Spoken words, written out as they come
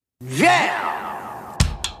Yeah!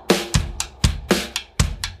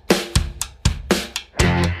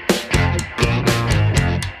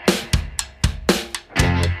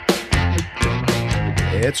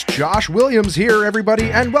 It's Josh Williams here,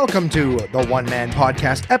 everybody, and welcome to the One Man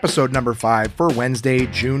Podcast, episode number 5 for Wednesday,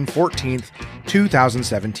 June 14th,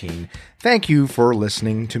 2017. Thank you for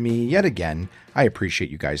listening to me yet again. I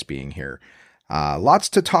appreciate you guys being here. Lots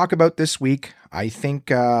to talk about this week. I think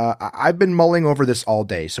I've been mulling over this all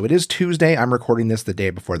day. So it is Tuesday. I'm recording this the day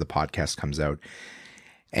before the podcast comes out.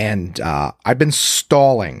 And I've been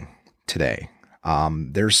stalling today.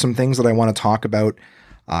 There's some things that I want to talk about.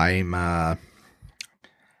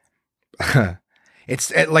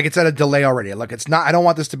 It's at a delay already. Look, it's not, I don't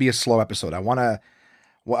want this to be a slow episode. A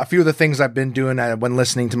few of the things I've been doing when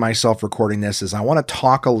listening to myself recording this is I want to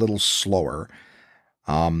talk a little slower.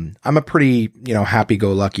 I'm a pretty,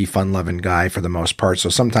 happy-go-lucky, fun-loving guy for the most part. So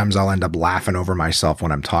sometimes I'll end up laughing over myself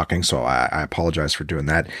when I'm talking. So I apologize for doing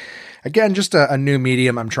that. Again, just a new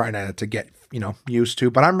medium I'm trying to get, used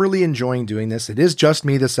to, but I'm really enjoying doing this. It is just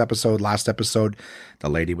me this episode. Last episode, the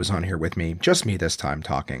lady was on here with me, just me this time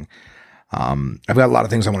talking. I've got a lot of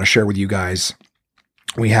things I want to share with you guys.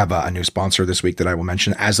 We have a new sponsor this week that I will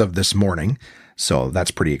mention as of this morning. So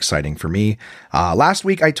that's pretty exciting for me. Last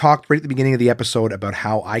week, I talked right at the beginning of the episode about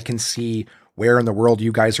how I can see where in the world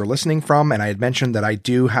you guys are listening from. And I had mentioned that I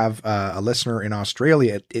do have a listener in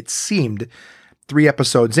Australia. It seemed 3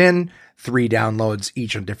 episodes in, 3 downloads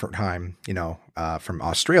each at a different time, from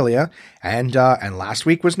Australia. And last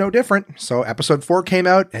week was no different. So episode 4 came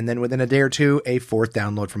out, and then within a day or two, a 4th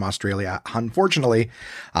download from Australia. Unfortunately,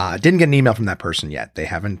 didn't get an email from that person yet. They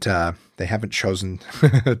haven't chosen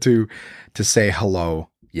to say hello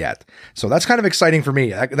yet. So that's kind of exciting for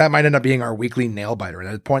me. That might end up being our weekly nail biter. And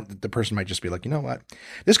at the point, the person might just be like, you know what?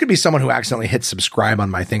 This could be someone who accidentally hits subscribe on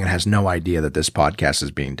my thing and has no idea that this podcast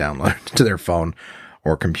is being downloaded to their phone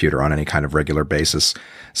or computer on any kind of regular basis.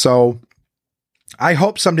 So I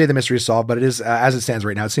hope someday the mystery is solved, but it is, as it stands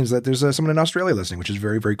right now, it seems that there's someone in Australia listening, which is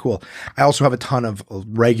very, very cool. I also have a ton of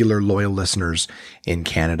regular loyal listeners in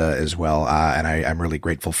Canada as well. And I'm really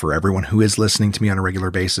grateful for everyone who is listening to me on a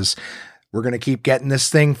regular basis. We're going to keep getting this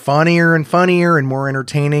thing funnier and funnier and more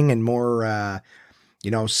entertaining and more,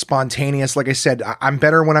 spontaneous. Like I said, I'm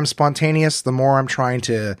better when I'm spontaneous. The more I'm trying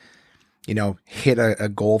to, hit a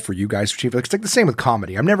goal for you guys to achieve. It's like the same with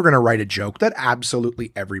comedy. I'm never going to write a joke that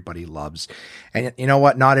absolutely everybody loves. And you know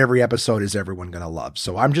what? Not every episode is everyone going to love.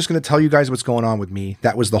 So I'm just going to tell you guys what's going on with me.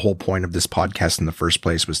 That was the whole point of this podcast in the first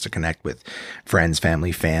place, was to connect with friends,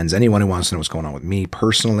 family, fans, anyone who wants to know what's going on with me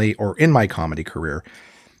personally or in my comedy career.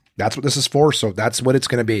 That's what this is for. So that's what it's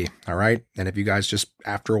going to be. All right. And if you guys just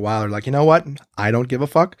after a while are like, you know what? I don't give a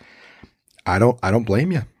fuck. I don't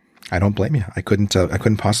blame you. I don't blame you. I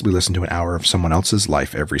couldn't possibly listen to an hour of someone else's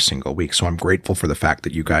life every single week. So I'm grateful for the fact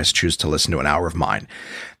that you guys choose to listen to an hour of mine.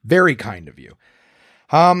 Very kind of you.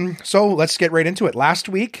 So let's get right into it. Last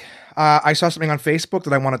week, I saw something on Facebook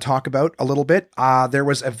that I want to talk about a little bit. There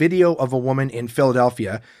was a video of a woman in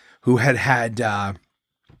Philadelphia who had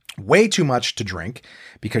way too much to drink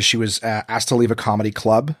because she was asked to leave a comedy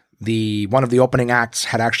club. One of the opening acts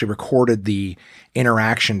had actually recorded the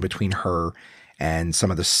interaction between her and some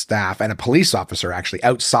of the staff and a police officer actually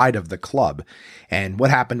outside of the club. And what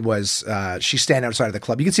happened was she's standing outside of the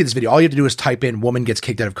club. You can see this video. All you have to do is type in "woman gets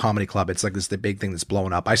kicked out of comedy club." It's like the big thing that's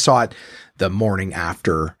blowing up. I saw it the morning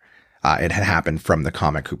after it had happened from the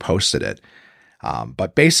comic who posted it.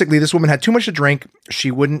 But basically this woman had too much to drink. She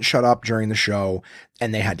wouldn't shut up during the show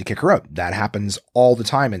and they had to kick her out. That happens all the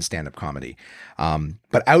time in stand-up comedy.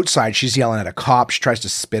 But outside she's yelling at a cop. She tries to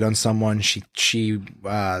spit on someone. She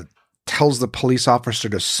tells the police officer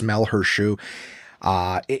to smell her shoe.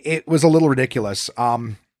 It was a little ridiculous.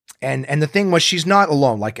 And the thing was, she's not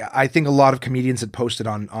alone. Like, I think a lot of comedians had posted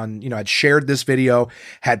on, had shared this video,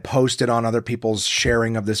 had posted on other people's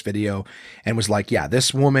sharing of this video and was like, yeah,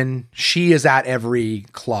 this woman, she is at every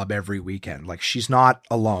club every weekend. Like, she's not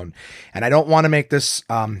alone. And I don't want to make this,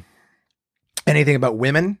 anything about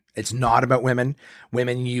women. It's not about women.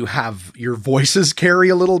 Women, you have your voices carry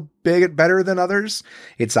a little bit better than others.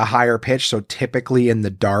 It's a higher pitch. So typically in the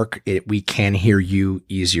dark, we can hear you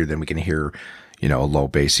easier than we can hear, a low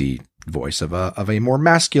bassy voice of a more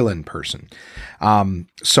masculine person.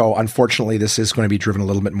 So unfortunately, this is going to be driven a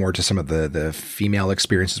little bit more to some of the female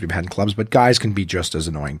experiences we've had in clubs, but guys can be just as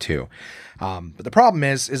annoying too. But the problem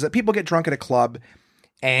is that people get drunk at a club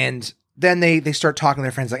and then they start talking to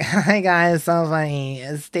their friends like, hi guys, so funny.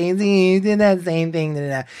 Stacey, you did that same thing. Da, da,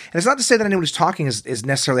 da. And it's not to say that anyone who's talking is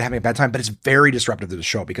necessarily having a bad time, but it's very disruptive to the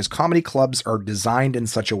show because comedy clubs are designed in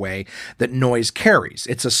such a way that noise carries.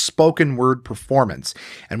 It's a spoken word performance,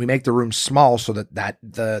 and we make the room small so that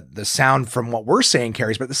the sound from what we're saying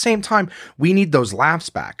carries. But at the same time, we need those laughs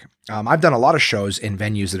back. I've done a lot of shows in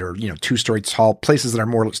venues that are, 2-story tall, places that are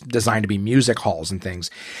more designed to be music halls and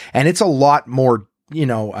things. And it's a lot more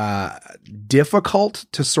difficult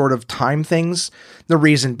to sort of time things. The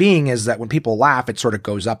reason being is that when people laugh, it sort of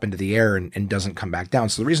goes up into the air and doesn't come back down.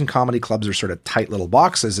 So the reason comedy clubs are sort of tight little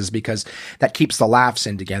boxes is because that keeps the laughs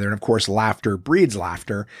in together. And of course, laughter breeds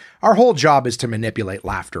laughter. Our whole job is to manipulate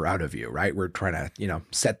laughter out of you, right? We're trying to,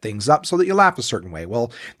 set things up so that you laugh a certain way.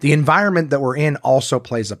 Well, the environment that we're in also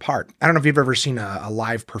plays a part. I don't know if you've ever seen a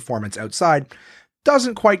live performance outside.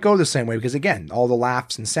 Doesn't quite go the same way because, again, all the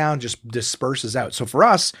laughs and sound just disperses out. So for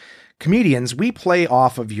us comedians, we play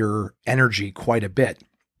off of your energy quite a bit.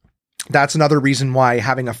 That's another reason why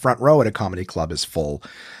having a front row at a comedy club is full.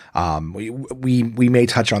 We may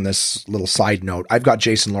touch on this little side note. I've got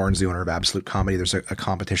Jason Lawrence, the owner of Absolute Comedy. There's a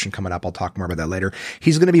competition coming up. I'll talk more about that later.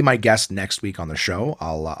 He's going to be my guest next week on the show.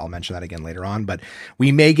 I'll mention that again later on, but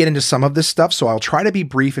we may get into some of this stuff. So I'll try to be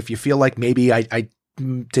brief. If you feel like maybe I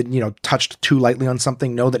did, touched too lightly on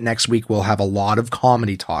something, know that next week we'll have a lot of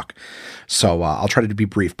comedy talk. So I'll try to be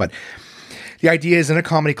brief, but the idea is in a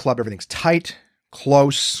comedy club, everything's tight,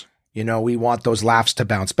 close. We want those laughs to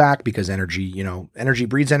bounce back because energy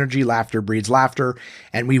breeds energy, laughter breeds laughter,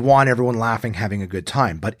 and we want everyone laughing, having a good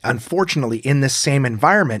time. But unfortunately, in this same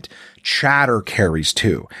environment, chatter carries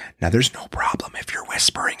too. Now, there's no problem if you're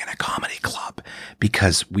whispering in a comedy club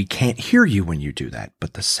because we can't hear you when you do that.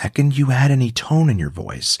 But the second you add any tone in your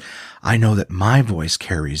voice, I know that my voice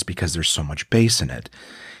carries because there's so much bass in it.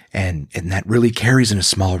 And that really carries in a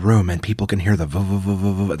small room, and people can hear the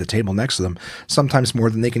at the table next to them, sometimes more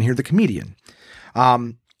than they can hear the comedian.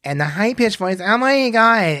 And the high pitched voice, oh my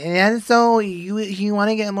God. And so you want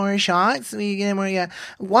to get more shots? You get more, yeah.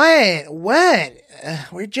 What?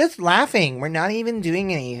 We're just laughing. We're not even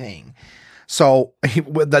doing anything. So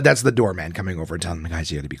that's the doorman coming over and telling the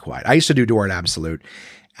guys, you got to be quiet. I used to do door at Absolute,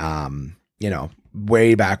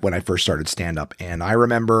 way back when I first started stand up. And I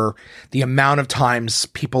remember the amount of times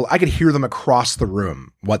I could hear them across the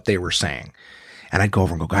room, what they were saying. And I'd go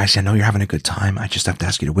over and go, guys, I know you're having a good time. I just have to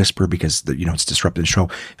ask you to whisper because it's disrupting the show.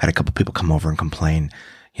 I've had a couple people come over and complain,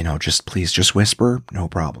 please just whisper. No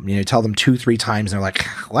problem. Tell them 2-3 times and they're like,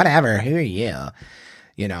 whatever, who are you?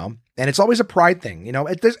 And it's always a pride thing.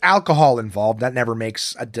 There's alcohol involved. That never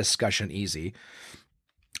makes a discussion easy.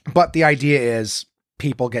 But the idea is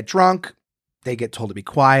people get drunk. They get told to be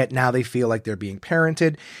quiet. Now they feel like they're being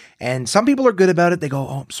parented. And some people are good about it. They go,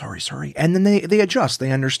 oh, I'm sorry. And then they adjust.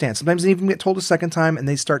 They understand. Sometimes they even get told a second time and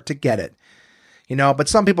they start to get it. But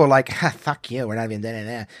some people are like, fuck you. We're not even doing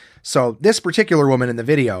that. So this particular woman in the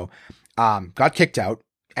video got kicked out.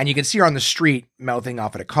 And you can see her on the street mouthing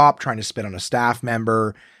off at a cop, trying to spit on a staff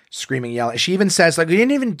member, screaming, yelling. She even says, we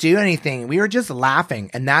didn't even do anything. We were just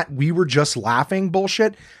laughing. And that we were just laughing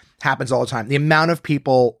bullshit happens all the time. The amount of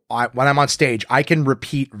people, when I'm on stage, I can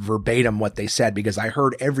repeat verbatim what they said because I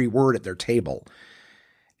heard every word at their table.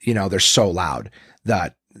 They're so loud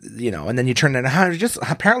that, and then you turn it and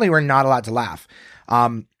apparently we're not allowed to laugh.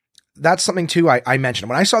 That's something too I mentioned.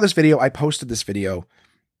 When I saw this video, I posted this video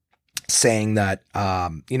saying that,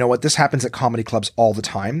 this happens at comedy clubs all the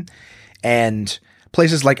time. And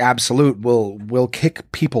places like Absolute will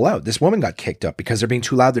kick people out. This woman got kicked out because they're being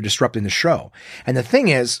too loud. They're disrupting the show. And the thing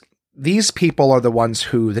is, these people are the ones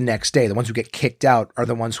who the next day, the ones who get kicked out are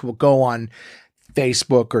the ones who will go on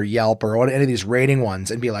Facebook or Yelp or any of these rating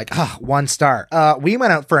ones and be like, 1 star. We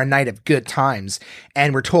went out for a night of good times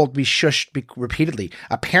and we're told we shushed repeatedly.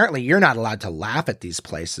 Apparently you're not allowed to laugh at these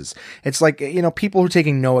places. It's like, people who are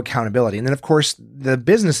taking no accountability. And then of course the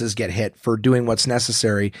businesses get hit for doing what's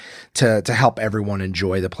necessary to help everyone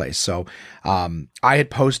enjoy the place. So, I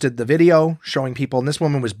had posted the video showing people, and this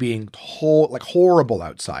woman was being horrible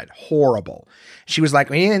outside, horrible. She was like,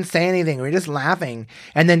 we didn't say anything. We were just laughing.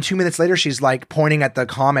 And then 2 minutes later, she's like pointing at the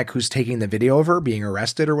comic who's taking the video of her being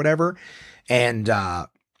arrested or whatever. And,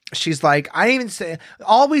 she's like, I didn't even say,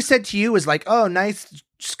 all we said to you was like, oh, nice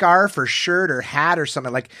scarf or shirt or hat or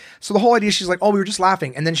something. So the whole idea, she's like, oh, we were just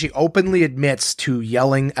laughing. And then she openly admits to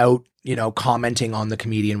yelling out, commenting on the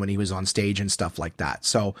comedian when he was on stage and stuff like that.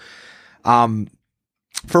 So,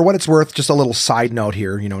 for what it's worth, just a little side note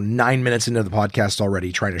here, 9 minutes into the podcast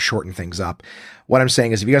already, trying to shorten things up. What I'm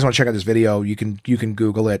saying is if you guys want to check out this video, you can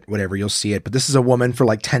Google it, whatever, you'll see it. But this is a woman for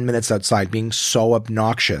like 10 minutes outside being so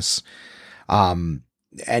obnoxious.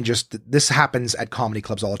 and just this happens at comedy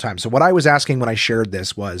clubs all the time. So what I was asking when I shared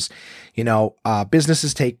this was,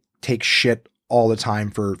 businesses take shit all the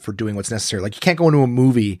time for doing what's necessary. Like you can't go into a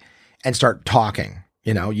movie and start talking.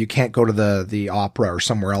 You can't go to the opera or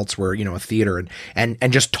somewhere else where, a theater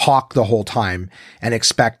and just talk the whole time and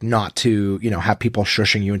expect not to, have people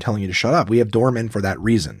shushing you and telling you to shut up. We have doormen for that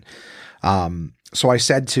reason. So I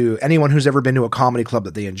said to anyone who's ever been to a comedy club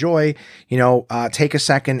that they enjoy, take a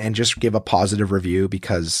second and just give a positive review,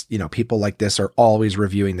 because, people like this are always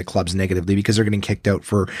reviewing the clubs negatively because they're getting kicked out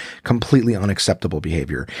for completely unacceptable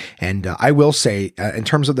behavior. And I will say, in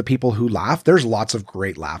terms of the people who laugh, there's lots of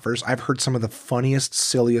great laughers. I've heard some of the funniest,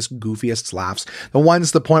 silliest, goofiest laughs. The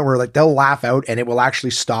ones to the point where like they'll laugh out and it will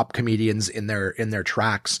actually stop comedians in their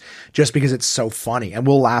tracks just because it's so funny, and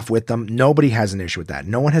we'll laugh with them. Nobody has an issue with that.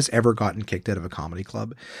 No one has ever gotten kicked out of a comedy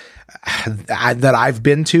club that I've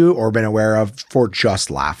been to or been aware of for just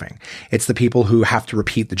laughing. It's the people who have to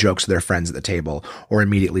repeat the jokes to their friends at the table or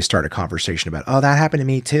immediately start a conversation about, oh, that happened to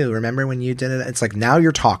me too. Remember when you did it? It's like, now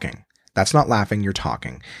you're talking. That's not laughing. You're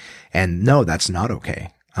talking. And no, that's not okay.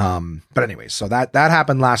 But anyways, so that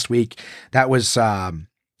happened last week. That was, kind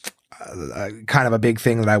of a big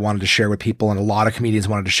thing that I wanted to share with people, and a lot of comedians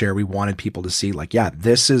wanted to share. We wanted people to see like, yeah,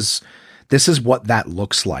 this is what that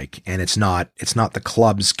looks like. And it's not the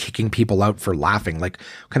clubs kicking people out for laughing. Like,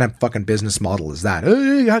 what kind of fucking business model is that?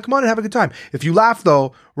 Hey, come on and have a good time. If you laugh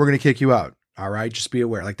though, we're going to kick you out. All right. Just be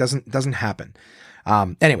aware. Like, doesn't happen.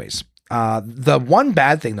 Anyways, the one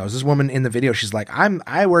bad thing though is this woman in the video, she's like,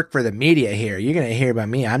 I work for the media here. You're going to hear about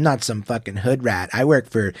me. I'm not some fucking hood rat. I work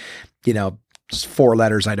for, just 4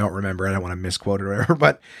 letters. I don't remember. I don't want to misquote it or whatever,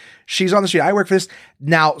 but she's on the street. I work for this.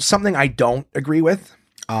 Now, something I don't agree with.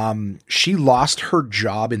 She lost her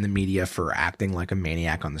job in the media for acting like a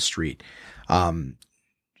maniac on the street.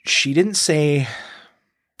 She didn't say,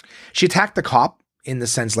 she attacked the cop in the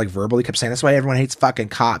sense, like verbally kept saying, that's why everyone hates fucking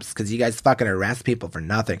cops, because you guys fucking arrest people for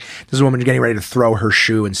nothing. There's a woman getting ready to throw her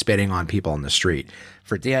shoe and spitting on people on the street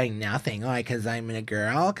for doing nothing. Oh, because I'm a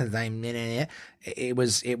girl, because I'm in it. It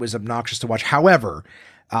was obnoxious to watch. However,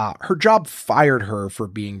 her job fired her for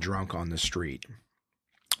being drunk on the street,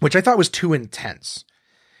 which I thought was too intense.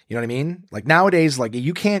 You know what I mean? Like nowadays, like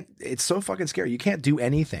it's so fucking scary. You can't do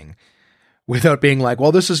anything without being like,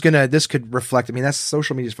 well, this could reflect. I mean, that's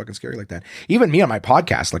social media is fucking scary like that. Even me on my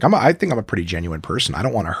podcast, like I think I'm a pretty genuine person. I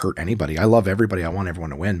don't want to hurt anybody. I love everybody. I want everyone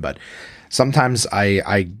to win. But sometimes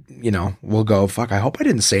I will go, fuck, I hope I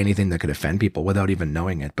didn't say anything that could offend people without even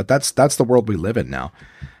knowing it. But that's the world we live in now.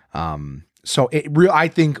 So I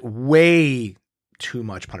think way too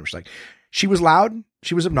much punishment. Like, she was loud.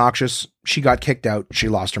 She was obnoxious. She got kicked out. She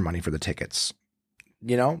lost her money for the tickets.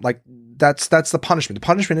 Like that's the punishment. The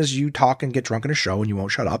punishment is you talk and get drunk in a show and you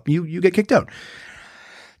won't shut up. You get kicked out.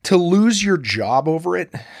 To lose your job over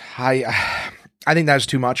it, I think that's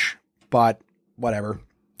too much, but whatever.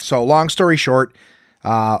 So long story short,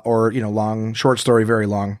 short story, very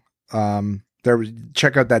long.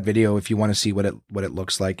 Check out that video if you want to see what it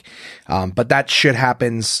looks like. But that shit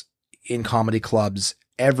happens in comedy clubs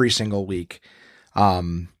every single week.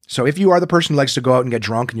 So if you are the person who likes to go out and get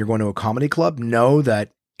drunk and you're going to a comedy club, know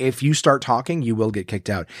that if you start talking, you will get kicked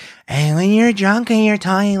out. And when you're drunk and you're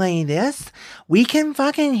talking like this, we can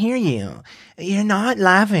fucking hear you. You're not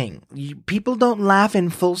laughing. People don't laugh in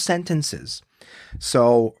full sentences.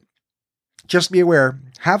 So just be aware,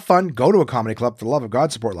 have fun, go to a comedy club. For the love of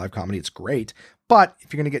God, support live comedy. It's great. But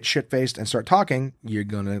if you're going to get shit-faced and start talking, you're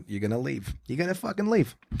going to leave. You're going to fucking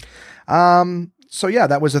leave. So yeah,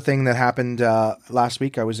 that was a thing that happened last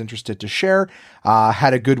week. I was interested to share.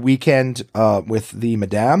 Had a good weekend with the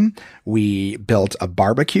madame. We built a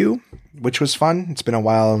barbecue, which was fun. It's been a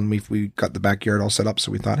while, and we got the backyard all set up.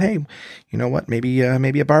 So we thought, hey, you know what? Maybe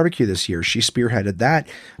a barbecue this year. She spearheaded that.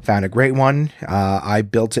 Found a great one. I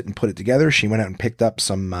built it and put it together. She went out and picked up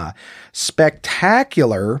some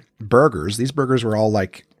spectacular burgers. These burgers were all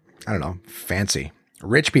like, I don't know, fancy.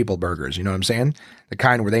 Rich people burgers, you know what I'm saying? The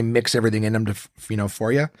kind where they mix everything in them to,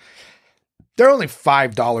 for you. They're only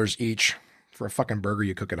 $5 each for a fucking burger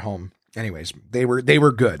you cook at home. Anyways, they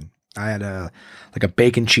were good. I had a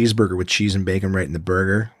bacon cheeseburger with cheese and bacon right in the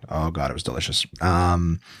burger. Oh God, it was delicious.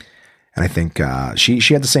 And I think she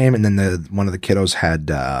had the same, and then one of the kiddos had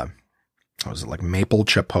what was it, like maple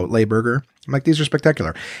chipotle burger. I'm like, these are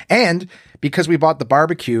spectacular. And because we bought the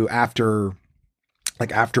barbecue after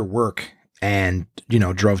work, and,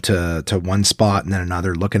 drove to one spot and then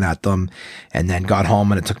another looking at them, and then got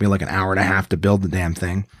home, and it took me like an hour and a half to build the damn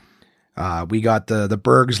thing. We got the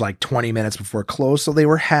burgers like 20 minutes before close, so they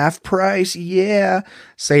were half price. Yeah.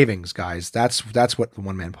 Savings, guys. That's what the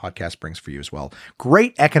One Man Podcast brings for you as well.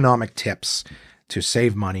 Great economic tips to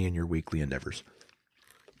save money in your weekly endeavors.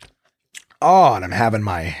 Oh, and I'm having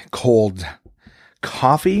my cold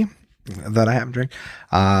coffee that I haven't drank.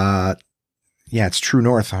 Yeah, it's True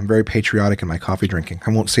North. I'm very patriotic in my coffee drinking.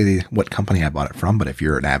 I won't say what company I bought it from, but if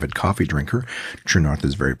you're an avid coffee drinker, True North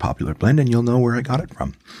is a very popular blend, and you'll know where I got it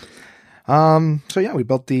from. So yeah, we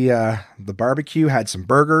built the barbecue, had some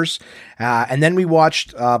burgers, and then we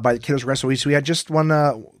watched by the kiddos rest. So we had just one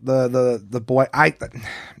the boy.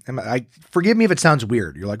 I forgive me if it sounds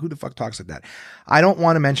weird. You're like, who the fuck talks like that? I don't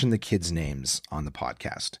want to mention the kids' names on the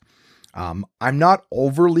podcast. I'm not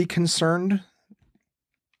overly concerned.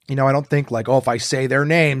 You know, I don't think like, oh, if I say their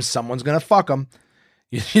names, someone's going to fuck them.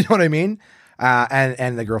 You know what I mean?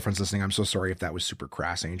 And the girlfriend's listening. I'm so sorry if that was super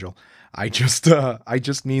crass, Angel. I just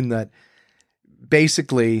mean that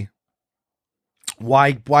basically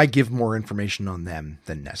why give more information on them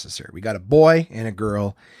than necessary? We got a boy and a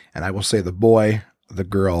girl, and I will say the boy, the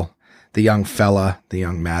girl, the young fella, the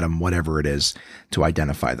young madam, whatever it is, to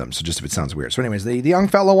identify them. So just if it sounds weird. So anyways, the young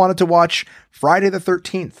fella wanted to watch Friday the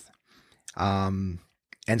 13th.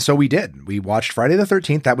 And so we did. We watched Friday the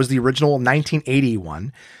 13th. That was the original 1980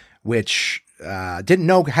 one, which didn't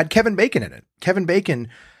know had Kevin Bacon in it. Kevin Bacon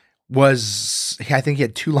I think he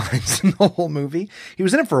had 2 lines in the whole movie. He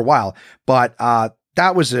was in it for a while, but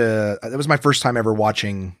that was my first time ever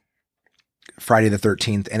watching Friday the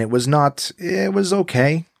 13th, and it was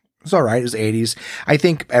okay. It was all right. It was 80s. I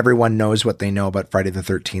think everyone knows what they know about Friday the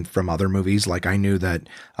 13th from other movies. Like I knew that,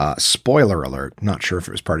 spoiler alert, not sure if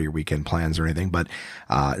it was part of your weekend plans or anything, but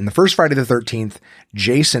in the first Friday the 13th,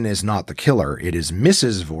 Jason is not the killer. It is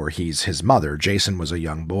Mrs. Voorhees, his mother. Jason was a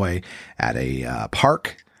young boy at a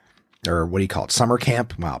park, or what do you call it? Summer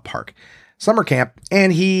camp? Well, park. Summer camp.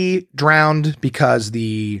 And he drowned because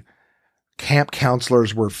the camp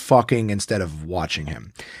counselors were fucking instead of watching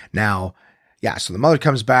him. Now, yeah, so the mother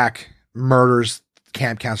comes back, murders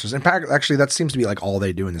camp counselors. In fact, actually, that seems to be like all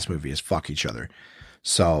they do in this movie is fuck each other.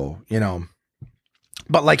 So, you know,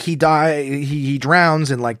 but like he drowns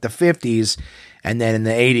in like the 50s, and then in the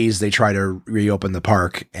 80s, they try to reopen the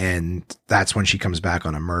park, and that's when she comes back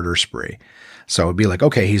on a murder spree. So it'd be like,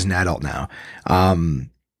 okay, he's an adult now.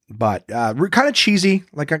 But kind of cheesy,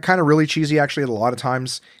 like kind of really cheesy actually a lot of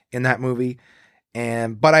times in that movie.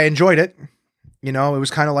 But I enjoyed it. You know, it was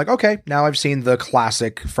kind of like, okay, now I've seen the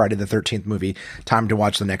classic Friday the 13th movie. Time to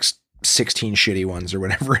watch the next 16 shitty ones or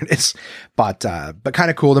whatever it is. But kind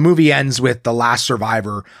of cool. The movie ends with the last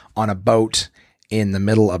survivor on a boat in the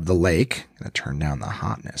middle of the lake. I'm going to turn down the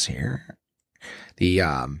hotness here. The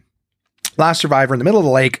last survivor in the middle of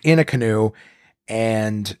the lake in a canoe,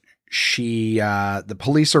 and the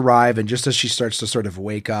police arrive, and just as she starts to sort of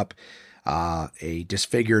wake up, a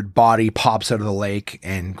disfigured body pops out of the lake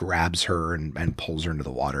and grabs her and pulls her into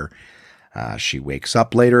the water. She wakes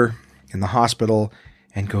up later in the hospital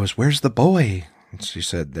and goes, "Where's the boy?" And she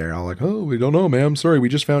said, they're all like, "Oh, we don't know, ma'am. Sorry, we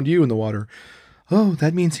just found you in the water." "Oh,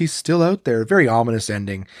 that means he's still out there." Very ominous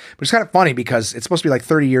ending. But it's kind of funny because it's supposed to be like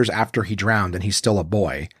 30 years after he drowned and he's still a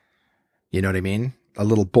boy. You know what I mean? A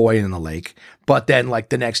little boy in the lake. But then like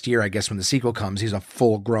the next year, I guess when the sequel comes, he's a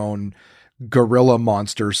full grown gorilla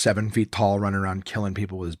monster, 7 feet tall, running around killing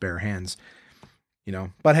people with his bare hands, you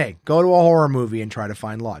know. But hey, go to a horror movie and try to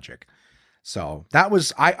find logic. So that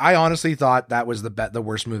was, I honestly thought that was the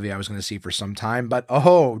worst movie I was going to see for some time. But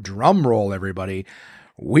oh, drum roll, everybody.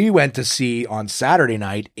 We went to see on Saturday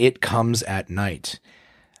night, It Comes at Night.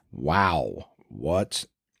 Wow. What?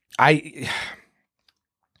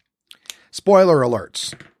 Spoiler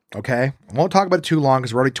alerts. Okay. I won't talk about it too long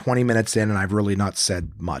because we're already 20 minutes in and I've really not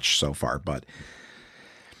said much so far, but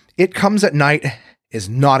It Comes at Night is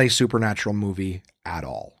not a supernatural movie at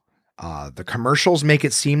all. The commercials make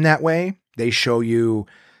it seem that way. They show you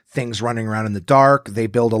things running around in the dark. They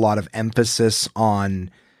build a lot of emphasis on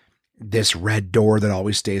this red door that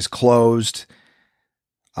always stays closed.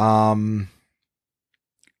 All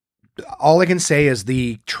I can say is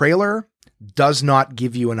the trailer does not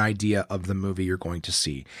give you an idea of the movie you're going to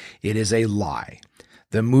see. It is a lie.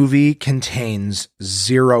 The movie contains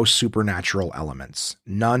 0 supernatural elements,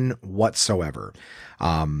 none whatsoever.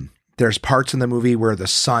 There's parts in the movie where the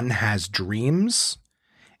son has dreams,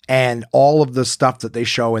 and all of the stuff that they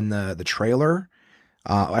show in the trailer,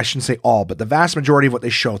 I shouldn't say all, but the vast majority of what they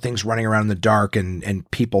show, things running around in the dark and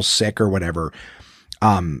people sick or whatever,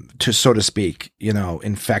 so to speak, you know,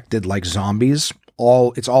 infected like zombies,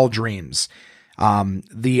 it's all dreams.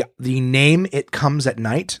 The name It Comes at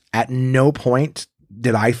Night, at no point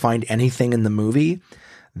did I find anything in the movie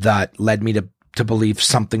that led me to believe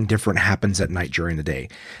something different happens at night during the day.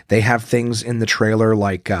 They have things in the trailer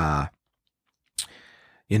like,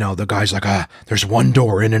 the guy's like, there's one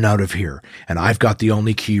door in and out of here, and I've got the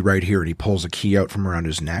only key right here. And he pulls a key out from around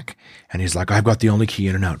his neck, and he's like, I've got the only key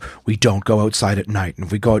in and out. We don't go outside at night. And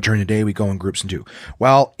if we go out during the day, we go in groups and do.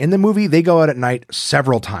 Well, in the movie, they go out at night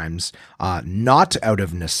several times, not out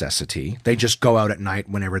of necessity. They just go out at night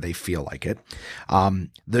whenever they feel like it.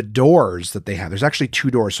 The doors that they have, there's actually 2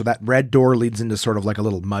 doors. So that red door leads into sort of like a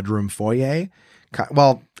little mudroom foyer.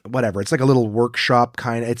 Well, whatever. It's like a little workshop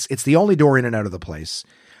kind of. It's the only door in and out of the place.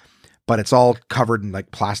 But it's all covered in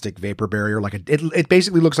like plastic vapor barrier. Like it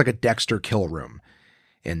basically looks like a Dexter kill room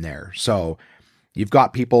in there. So you've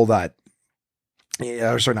got people that,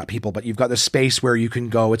 sorry, not people, but you've got the space where you can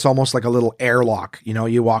go. It's almost like a little airlock.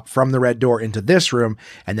 You walk from the red door into this room,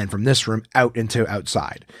 and then from this room out into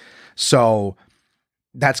outside. So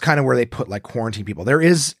that's kind of where they put like quarantine people. There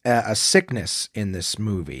is a sickness in this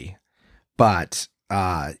movie, but,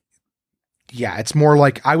 yeah, it's more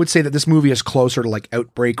like, I would say that this movie is closer to like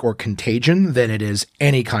Outbreak or Contagion than it is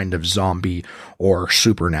any kind of zombie or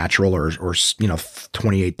supernatural or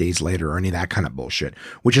 28 Days Later or any of that kind of bullshit,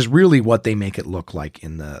 which is really what they make it look like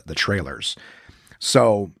in the trailers.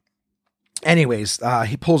 So anyways,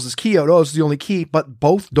 he pulls his key out. Oh, it's the only key, but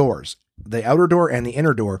both doors, the outer door and the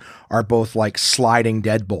inner door, are both like sliding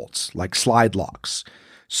deadbolts, like slide locks.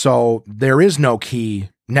 So there is no key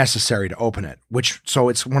necessary to open it, so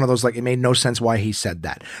it's one of those, like, it made no sense why he said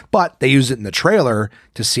that, but they use it in the trailer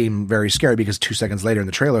to seem very scary because 2 seconds later in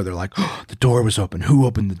the trailer, they're like, oh, the door was open. Who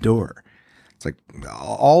opened the door? It's like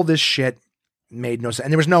all this shit made no sense.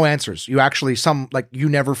 And there was no answers. You actually, you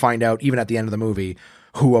never find out, even at the end of the movie,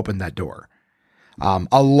 who opened that door.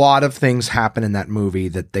 A lot of things happen in that movie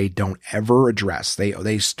that they don't ever address.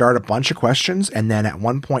 They start a bunch of questions, and then at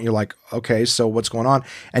one point you're like, okay, so what's going on?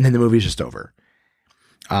 And then the movie's just over.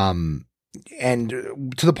 And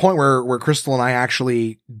to the point where Crystal and I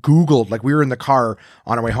actually Googled, like, we were in the car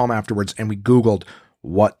on our way home afterwards, and we Googled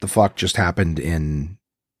what the fuck just happened in,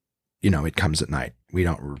 It Comes at Night. We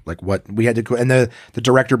don't like what we had to go. And the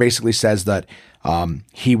director basically says that,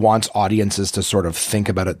 he wants audiences to sort of think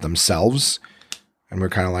about it themselves. And we're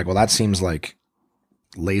kind of like, well, that seems like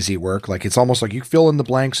lazy work. Like, it's almost like you fill in the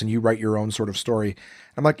blanks and you write your own sort of story.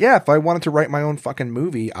 I'm like, yeah, if I wanted to write my own fucking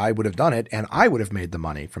movie, I would have done it, and I would have made the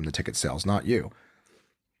money from the ticket sales, not you.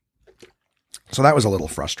 So that was a little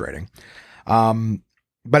frustrating.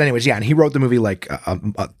 But anyways, yeah, and he wrote the movie like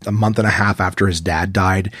a month and a half after his dad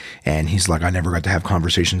died, and he's like, I never got to have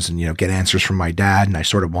conversations and, get answers from my dad, and I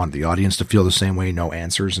sort of want the audience to feel the same way, no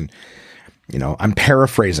answers. And I'm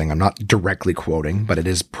paraphrasing. I'm not directly quoting, but it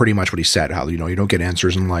is pretty much what he said, how, you don't get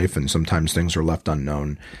answers in life, and sometimes things are left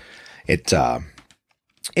unknown.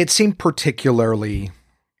 It seemed particularly,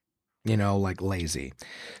 like lazy.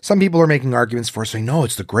 Some people are making arguments for saying, no,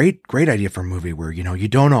 it's the great idea for a movie where, you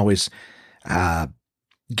don't always,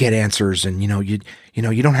 get answers, and, you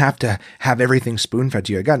don't have to have everything spoon fed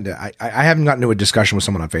to you. I haven't gotten into a discussion with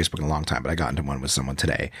someone on Facebook in a long time, but I got into one with someone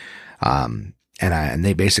today. And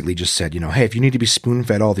they basically just said, hey, if you need to be spoon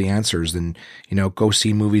fed all the answers, then, go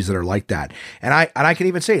see movies that are like that. And I can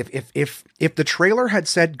even say, if the trailer had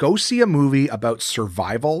said, go see a movie about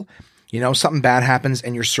survival, something bad happens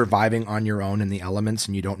and you're surviving on your own in the elements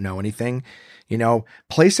and you don't know anything,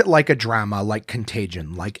 place it like a drama, like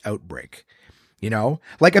Contagion, like Outbreak,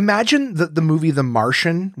 like imagine the movie The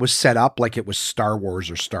Martian was set up like it was Star Wars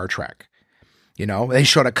or Star Trek. They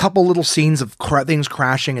showed a couple little scenes of things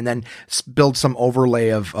crashing, and then build some overlay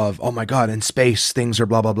of, oh my God, in space, things are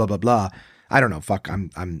blah, blah, blah, blah, blah. I don't know. Fuck, I'm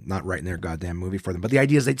not writing their goddamn movie for them. But the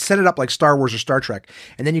idea is they'd set it up like Star Wars or Star Trek,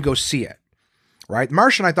 and then you go see it, right?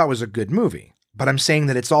 Martian, I thought, was a good movie, but I'm saying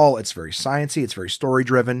that it's very sciencey. It's very story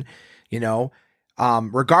driven,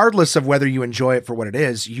 regardless of whether you enjoy it for what it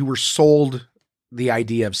is, you were sold the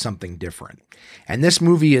idea of something different. And this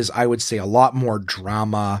movie is, I would say, a lot more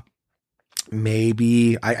drama.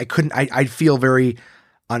 Maybe I feel very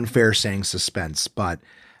unfair saying suspense, but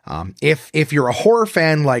if you're a horror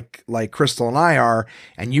fan like Crystal and I are,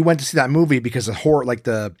 and you went to see that movie because the horror, like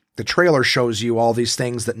the trailer shows you all these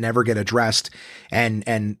things that never get addressed,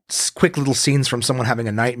 and quick little scenes from someone having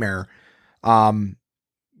a nightmare.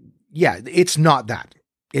 Yeah, it's not that.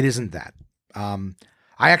 It isn't that.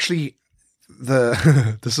 I actually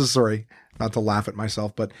this is, sorry, not to laugh at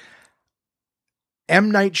myself, but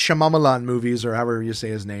M. Night Shyamalan movies, or however you say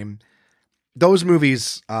his name, those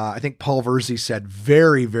movies, I think Paul Verzi said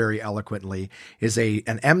very, very eloquently, is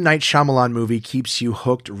an M. Night Shyamalan movie keeps you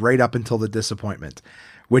hooked right up until the disappointment,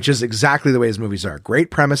 which is exactly the way his movies are.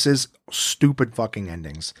 Great premises, stupid fucking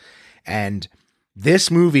endings. And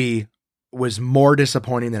this movie was more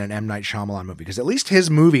disappointing than an M. Night Shyamalan movie, because at least his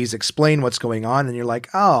movies explain what's going on, and you're like,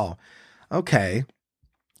 oh, okay.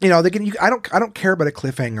 You know, I don't care about a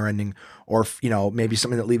cliffhanger ending or, you know, maybe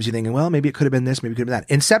something that leaves you thinking, well, maybe it could have been this, maybe it could have been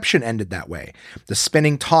that. Inception ended that way. The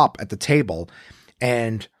spinning top at the table,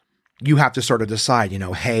 and you have to sort of decide, you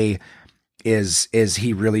know, hey, is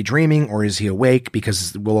he really dreaming or is he awake?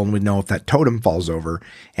 Because we'll only know if that totem falls over,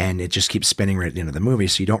 and it just keeps spinning right at the end of the movie.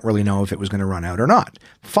 So you don't really know if it was going to run out or not.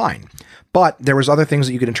 Fine. But there was other things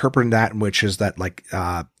that you could interpret in that, which is that like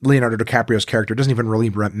Leonardo DiCaprio's character doesn't even really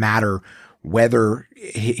matter whether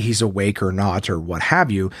he's awake or not or what have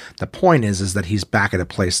you. The point is that he's back at a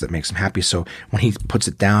place that makes him happy. So when he puts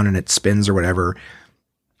it down and it spins or whatever,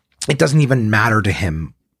 it doesn't even matter to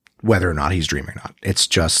him whether or not he's dreaming or not. It's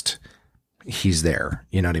just he's there.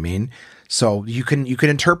 You know what I mean? So you can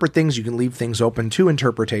interpret things, you can leave things open to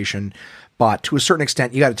interpretation, but to a certain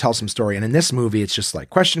extent, you got to tell some story. And in this movie, it's just like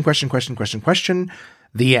question,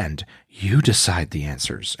 the end. You decide the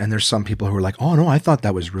answers. And there's some people who are like, oh no, I thought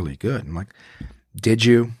that was really good. I'm like, did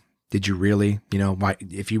you? Did you really? You know,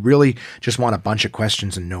 if you really just want a bunch of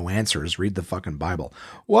questions and no answers, read the fucking Bible.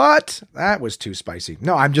 What? That was too spicy.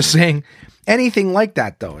 No, I'm just saying anything like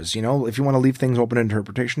that though is, you know, if you want to leave things open to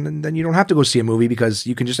interpretation, then you don't have to go see a movie because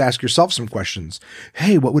you can just ask yourself some questions.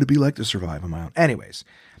 Hey, what would it be like to survive on my own? Anyways,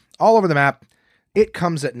 all over the map. It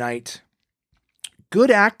Comes at Night.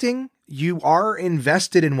 Good acting. You are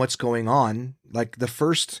invested in what's going on. Like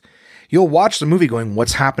you'll watch the movie going,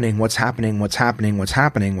 what's happening?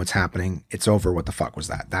 It's over. What the fuck was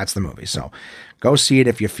that? That's the movie. So go see it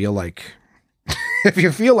if you feel like,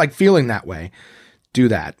 feeling that way, do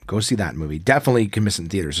that. Go see that movie. Definitely can miss it in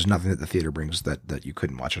theaters. There's nothing that the theater brings that you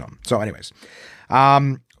couldn't watch at home. So anyways,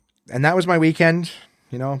 and that was my weekend,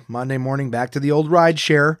 you know, Monday morning, back to the old ride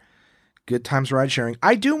share. Good times ride sharing.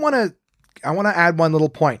 I want to add one little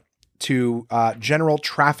point to general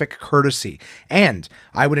traffic courtesy. And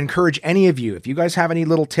I would encourage any of you, if you guys have any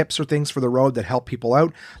little tips or things for the road that help people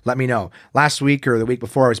out, let me know. Last week or the week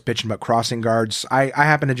before, I was bitching about crossing guards. I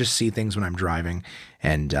happen to just see things when I'm driving,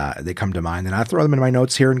 and they come to mind, and I throw them in my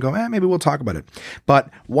notes here and go, maybe we'll talk about it. But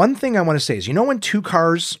one thing I want to say is, you know, when two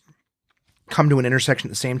cars come to an intersection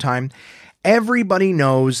at the same time, everybody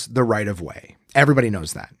knows the right of way. Everybody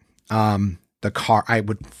knows that. The car, I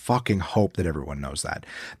would fucking hope that everyone knows that.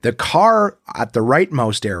 The car at the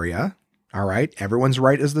rightmost area, all right, everyone's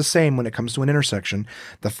right is the same when it comes to an intersection.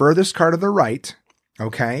 The furthest car to the right,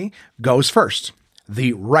 okay, goes first.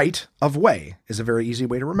 The right of way is a very easy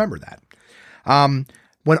way to remember that.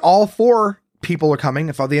 When all four people are coming,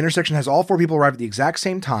 if the intersection has all four people arrive at the exact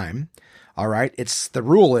same time, all right, the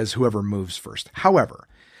rule is whoever moves first. However,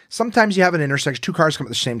 sometimes you have an intersection, two cars come at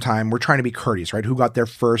the same time. We're trying to be courteous, right? Who got there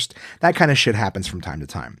first? That kind of shit happens from time to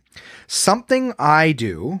time. Something I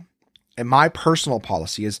do, and my personal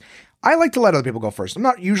policy is, I like to let other people go first. I'm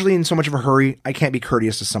not usually in so much of a hurry. I can't be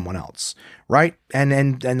courteous to someone else, right?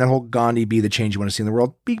 And the whole Gandhi, be the change you want to see in the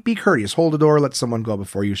world. Be courteous. Hold the door. Let someone go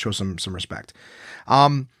before you. Show some respect.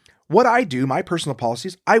 What I do, my personal policy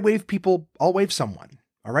is, I wave people. I'll wave someone.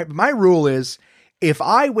 All right. But my rule is, if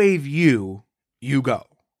I wave you, you go.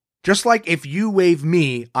 Just like if you wave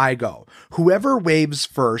me, I go. Whoever waves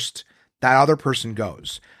first, that other person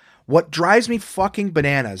goes. What drives me fucking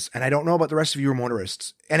bananas, and I don't know about the rest of you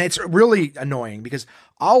motorists, and it's really annoying because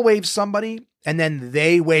I'll wave somebody and then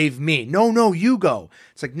they wave me. No, you go.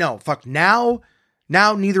 It's like, no, fuck, now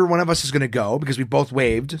neither one of us is going to go because we both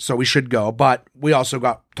waved, so we should go, but we also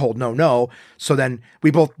got told no. So then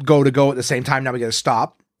we both go at the same time. Now we got to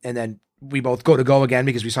stop, and then we both go again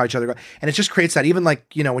because we saw each other go. And it just creates that, even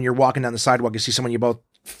like, you know, when you're walking down the sidewalk, you see someone you both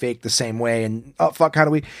fake the same way and, oh, fuck,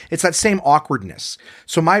 it's that same awkwardness.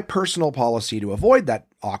 So my personal policy to avoid that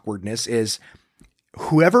awkwardness is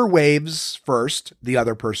whoever waves first, the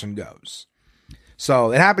other person goes.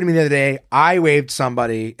 So it happened to me the other day. I waved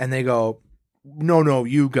somebody and they go, no,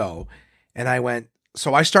 you go. And I went,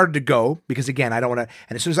 so I started to go because, again, I don't want to.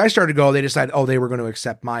 And as soon as I started to go, they decided, they were going to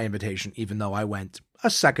accept my invitation, even though I went a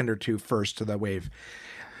second or two first to the wave.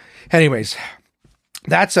 Anyways,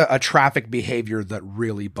 that's a traffic behavior that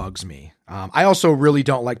really bugs me. I also really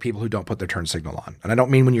don't like people who don't put their turn signal on. And I don't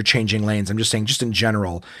mean when you're changing lanes. I'm just saying, just in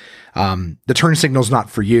general, the turn signal is not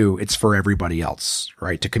for you. It's for everybody else,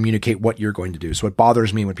 right? To communicate what you're going to do. So it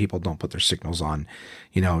bothers me when people don't put their signals on,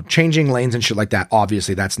 you know, changing lanes and shit like that.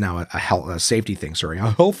 Obviously that's now a safety thing. Sorry, a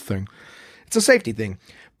health thing. It's a safety thing.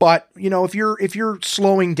 But, you know, if you're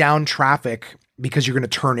slowing down traffic because you're going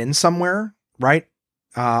to turn in somewhere, right?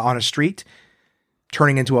 On a street,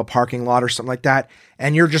 turning into a parking lot or something like that,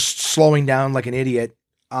 and you're just slowing down like an idiot,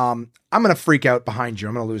 I'm going to freak out behind you.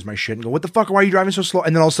 I'm going to lose my shit and go, what the fuck? Why are you driving so slow?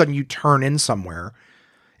 And then all of a sudden you turn in somewhere.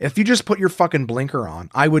 If you just put your fucking blinker on,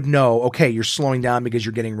 I would know, okay, you're slowing down because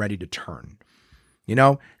you're getting ready to turn.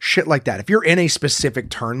 shit like that. If you're in a specific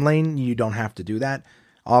turn lane, you don't have to do that,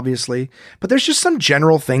 obviously. But there's just some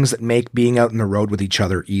general things that make being out in the road with each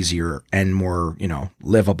other easier and more,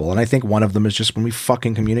 livable. And I think one of them is just when we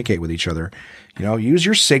fucking communicate with each other, use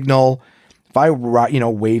your signal. If I,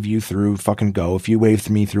 wave you through, fucking go. If you wave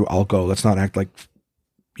me through, I'll go. Let's not act like,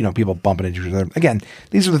 people bumping into each other. Again,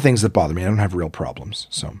 these are the things that bother me. I don't have real problems.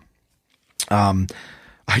 So,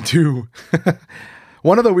 I do.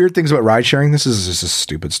 One of the weird things about ride sharing, this is just a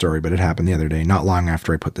stupid story, but it happened the other day, not long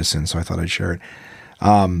after I put this in. So I thought I'd share it.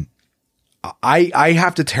 I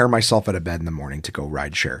have to tear myself out of bed in the morning to go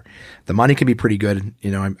ride share. The money can be pretty good.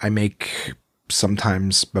 I make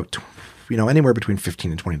sometimes about, anywhere between $15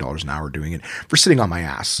 and $20 an hour doing it for sitting on my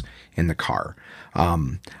ass in the car.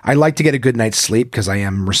 I like to get a good night's sleep because I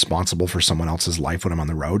am responsible for someone else's life when I'm on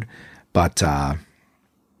the road, but,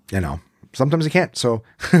 sometimes I can't. So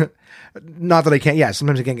not that I can't. Yeah.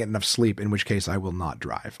 Sometimes I can't get enough sleep, in which case I will not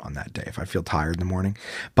drive on that day if I feel tired in the morning.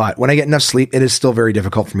 But when I get enough sleep, it is still very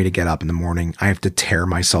difficult for me to get up in the morning. I have to tear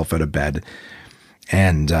myself out of bed.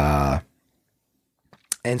 And so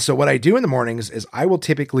what I do in the mornings is I will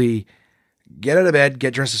typically get out of bed,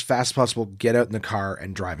 get dressed as fast as possible, get out in the car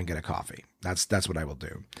and drive and get a coffee. That's what I will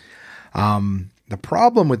do. The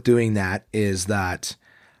problem with doing that is that,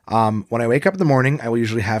 when I wake up in the morning, I will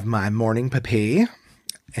usually have my morning papee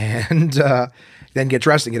and, then get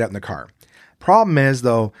dressed and get out in the car. Problem is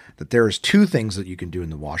though, that there's two things that you can do in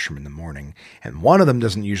the washroom in the morning. And one of them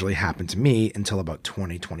doesn't usually happen to me until about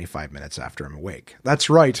 25 minutes after I'm awake. That's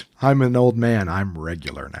right. I'm an old man. I'm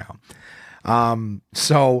regular now.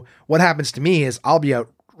 So what happens to me is I'll be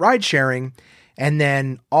out ride sharing and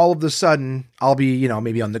then all of a sudden I'll be,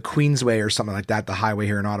 maybe on the Queensway or something like that, the highway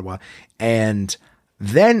here in Ottawa. And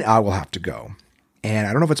then I will have to go. And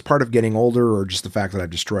I don't know if it's part of getting older or just the fact that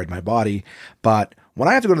I've destroyed my body, but when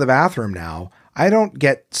I have to go to the bathroom now, I don't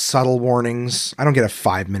get subtle warnings. I don't get a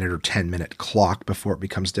 5-minute or 10-minute clock before it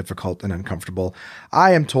becomes difficult and uncomfortable.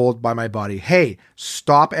 I am told by my body, hey,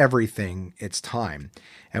 stop everything. It's time.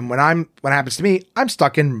 And what happens to me, I'm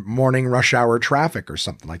stuck in morning rush hour traffic or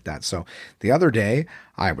something like that. So the other day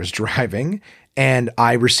I was driving and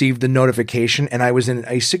I received the notification and I was in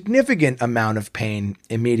a significant amount of pain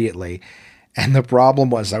immediately. And the problem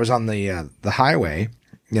was I was on the highway,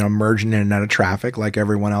 merging in and out of traffic like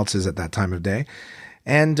everyone else is at that time of day.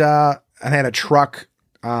 And I had a truck.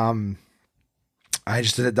 I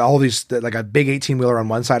just did all these, like a big 18-wheeler on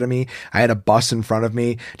one side of me. I had a bus in front of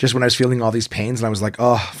me just when I was feeling all these pains. And I was like,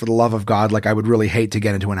 oh, for the love of God, like I would really hate to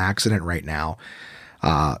get into an accident right now.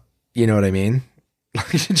 You know what I mean?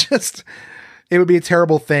 It would be a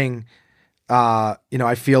terrible thing.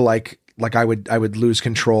 I feel like I would lose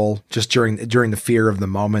control just during the fear of the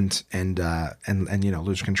moment and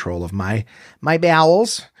lose control of my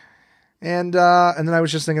bowels. And then I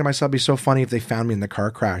was just thinking to myself, it'd be so funny if they found me in the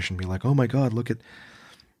car crash and be like, oh my God, look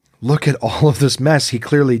at all of this mess. He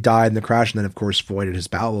clearly died in the crash and then of course voided his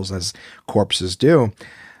bowels as corpses do.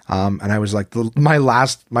 And I was like, my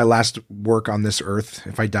last work on this earth,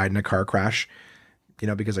 if I died in a car crash,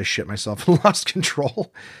 because I shit myself and lost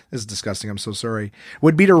control. This is disgusting. I'm so sorry.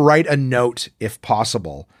 Would be to write a note if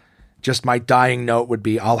possible. Just my dying note would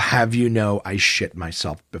be, I'll have you know I shit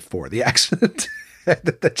myself before the accident.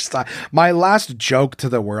 My last joke to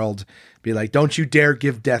the world be like, don't you dare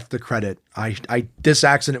give death the credit. This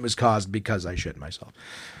accident was caused because I shit myself.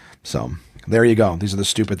 So there you go. These are the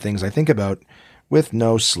stupid things I think about with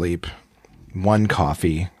no sleep, one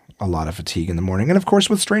coffee, a lot of fatigue in the morning, and of course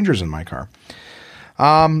with strangers in my car.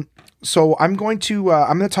 So I'm going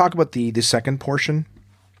to talk about the second portion,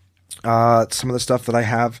 some of the stuff that I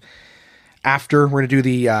have after. We're going to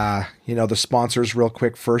do the sponsors real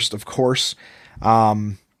quick first, of course.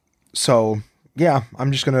 So yeah,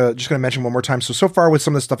 I'm just going to mention one more time. So far with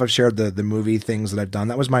some of the stuff I've shared, the movie things that I've done,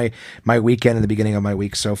 that was my weekend and the beginning of my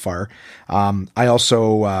week so far. I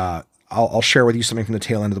also, I'll share with you something from the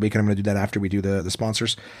tail end of the week, and I'm going to do that after we do the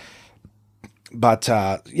sponsors. But,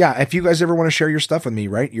 yeah, if you guys ever want to share your stuff with me,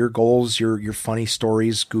 right? Your goals, your funny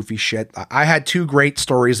stories, goofy shit. I had 2 great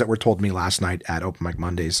stories that were told me last night at Open Mic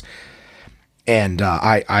Mondays. And,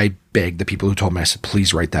 I begged the people who told me, I said,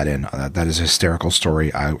 please write that in. That is a hysterical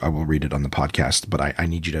story. I will read it on the podcast, but I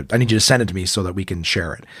need you to send it to me so that we can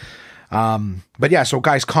share it. But yeah, so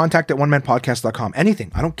guys, contact at onemanpodcast.com. Anything.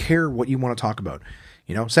 I don't care what you want to talk about.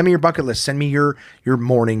 Send me your bucket list. Send me your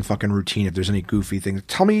morning fucking routine. If there's any goofy things,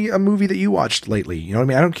 tell me a movie that you watched lately. You know what I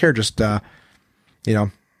mean? I don't care. Just,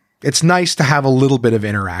 it's nice to have a little bit of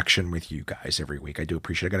interaction with you guys every week. I do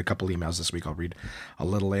appreciate it. I got a couple emails this week I'll read a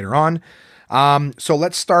little later on. So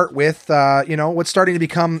let's start with, what's starting to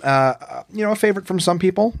become, a favorite from some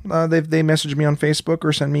people. They message me on Facebook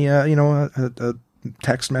or send me, a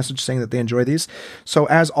text message saying that they enjoy these. So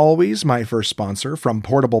as always, my first sponsor from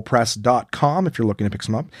portablepress.com, if you're looking to pick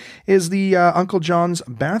some up, is the Uncle John's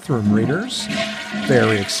Bathroom Readers.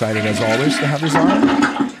 Very excited as always to have these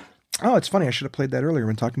on. Oh, it's funny. I should have played that earlier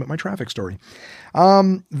when talking about my traffic story.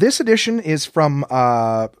 This edition is from,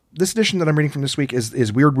 this edition that I'm reading from this week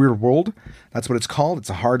is Weird Weird World. That's what it's called.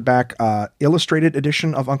 It's a hardback, illustrated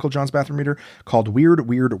edition of Uncle John's Bathroom Reader called Weird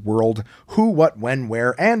Weird World. Who, what, when,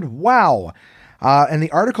 where, and wow. And the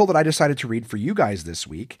article that I decided to read for you guys this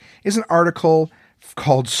week is an article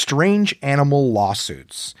called Strange Animal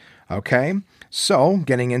Lawsuits. Okay. So,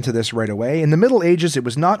 getting into this right away, in the Middle Ages, it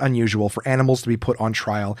was not unusual for animals to be put on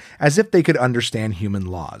trial as if they could understand human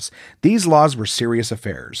laws. These laws were serious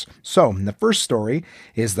affairs. So, the first story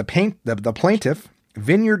is the plaintiff,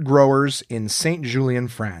 vineyard growers in Saint Julien,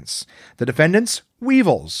 France. The defendants,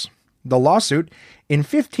 weevils. The lawsuit, in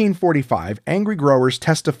 1545, angry growers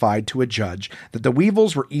testified to a judge that the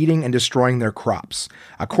weevils were eating and destroying their crops.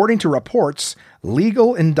 According to reports,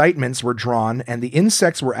 legal indictments were drawn and the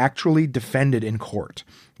insects were actually defended in court.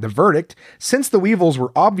 The verdict, since the weevils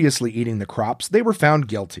were obviously eating the crops, they were found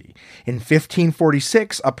guilty. In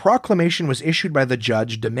 1546, a proclamation was issued by the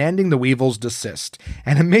judge demanding the weevils desist,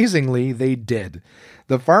 and amazingly, they did.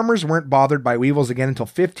 The farmers weren't bothered by weevils again until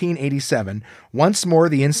 1587. Once more,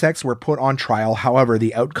 the insects were put on trial. However,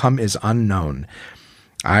 the outcome is unknown.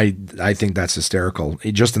 I think that's hysterical,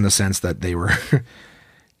 just in the sense that they were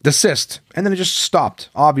desist, and then it just stopped.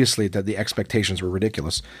 Obviously, that the expectations were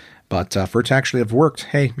ridiculous. But for it to actually have worked,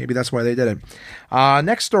 hey, maybe that's why they did it.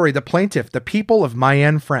 Next story, the plaintiff, the people of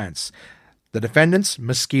Mayenne, France. The defendants,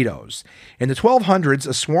 mosquitoes. In the 1200s,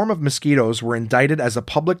 a swarm of mosquitoes were indicted as a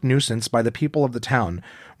public nuisance by the people of the town.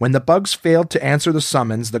 When the bugs failed to answer the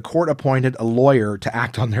summons, the court appointed a lawyer to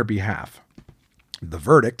act on their behalf. The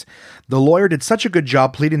verdict, the lawyer did such a good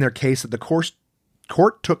job pleading their case that the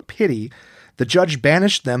court took pity. The judge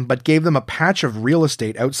banished them, but gave them a patch of real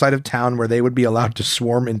estate outside of town where they would be allowed to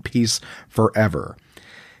swarm in peace forever.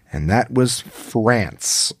 And that was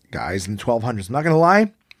France, guys, in the 1200s. I'm not going to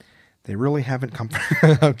lie. They really haven't come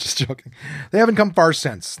I'm just joking. They haven't come far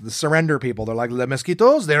since. The surrender people, they're like, the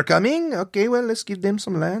mosquitoes, they're coming. Okay, well, let's give them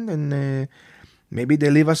some land and maybe they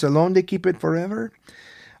leave us alone. They keep it forever.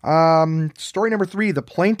 Story number 3, the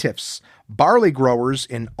plaintiffs, barley growers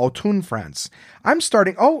in Autun, France.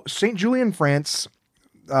 Saint Julien, France,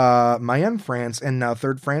 Mayenne, France, and now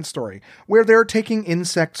third France story, where they're taking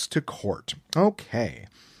insects to court. Okay.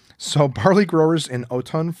 So barley growers in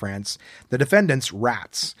Autun, France, the defendants,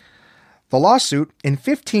 rats. The lawsuit, in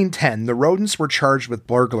 1510, the rodents were charged with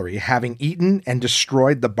burglary, having eaten and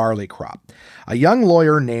destroyed the barley crop. A young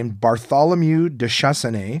lawyer named Bartholomew de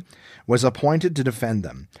Chassenay was appointed to defend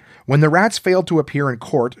them. When the rats failed to appear in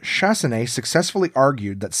court, Chassenay successfully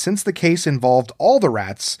argued that since the case involved all the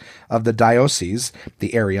rats of the diocese,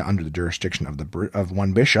 the area under the jurisdiction of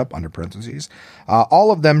one bishop, under parentheses,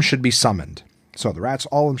 all of them should be summoned. So the rats,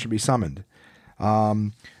 all of them should be summoned.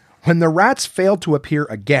 When the rats failed to appear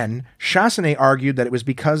again, Chassenay argued that it was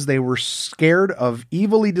because they were scared of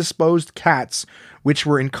evilly disposed cats which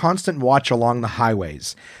were in constant watch along the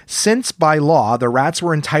highways. Since by law the rats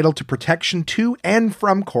were entitled to protection to and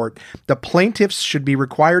from court, the plaintiffs should be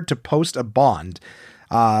required to post a bond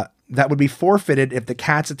that would be forfeited if the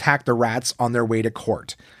cats attacked the rats on their way to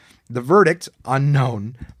court. The verdict,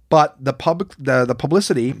 unknown, but the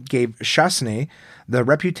publicity gave Chassenay the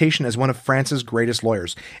reputation as one of France's greatest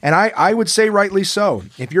lawyers. And I would say rightly so.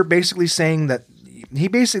 If you're basically saying that he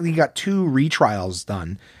basically got 2 retrials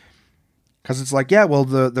done, because it's like, yeah, well,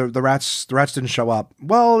 the rats didn't show up.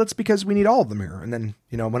 Well, it's because we need all of them here. And then,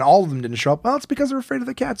 when all of them didn't show up, well, it's because they're afraid of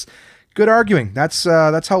the cats. Good arguing. That's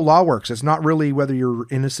how law works. It's not really whether you're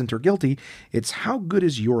innocent or guilty. It's how good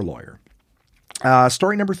is your lawyer.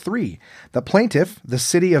 Story number 3, the plaintiff, the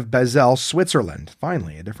city of Basel, Switzerland.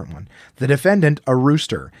 Finally, a different one. The defendant, a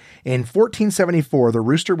rooster. In 1474, the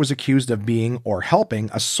rooster was accused of being or helping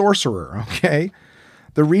a sorcerer. Okay.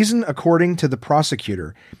 The reason, according to the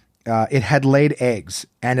prosecutor, it had laid eggs.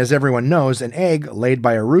 And as everyone knows, an egg laid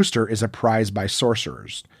by a rooster is a prize by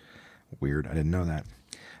sorcerers. Weird. I didn't know that.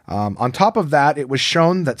 On top of that, it was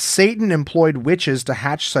shown that Satan employed witches to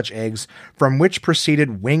hatch such eggs, from which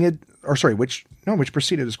proceeded winged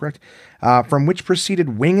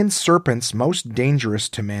serpents most dangerous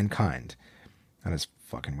to mankind. That is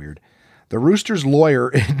fucking weird. The rooster's lawyer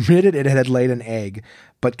admitted it had laid an egg,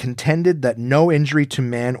 but contended that no injury to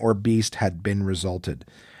man or beast had been resulted.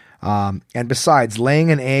 And besides, laying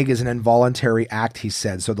an egg is an involuntary act, he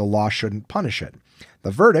said, so the law shouldn't punish it.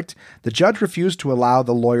 The verdict, the judge refused to allow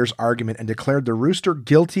the lawyer's argument and declared the rooster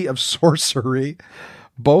guilty of sorcery.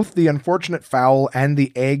 Both the unfortunate fowl and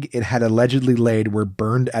the egg it had allegedly laid were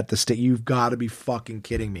burned at the stake. You've got to be fucking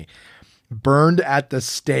kidding me. Burned at the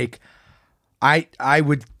stake. I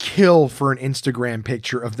would kill for an Instagram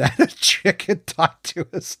picture of that chicken tied to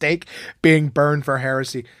a stake being burned for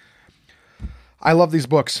heresy. I love these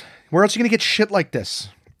books. Where else are you going to get shit like this?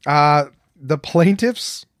 The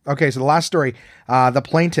plaintiffs. Okay, so the last story. The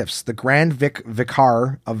plaintiffs, the Grand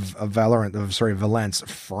Vicar of Valence,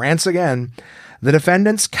 France again. The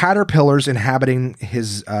defendants, caterpillars inhabiting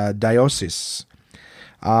his diocese.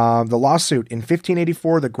 The lawsuit. In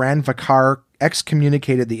 1584, the Grand Vicar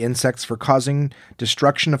excommunicated the insects for causing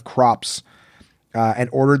destruction of crops and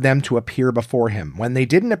ordered them to appear before him. When they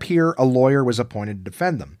didn't appear, a lawyer was appointed to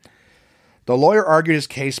defend them. The lawyer argued his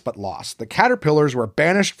case but lost. The caterpillars were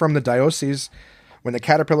banished from the diocese. When the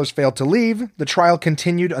caterpillars failed to leave, the trial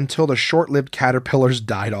continued until the short-lived caterpillars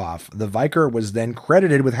died off. The vicar was then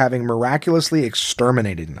credited with having miraculously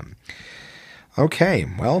exterminated them. Okay,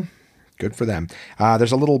 well, good for them.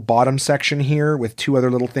 There's a little bottom section here with two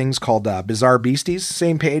other little things called Bizarre Beasties,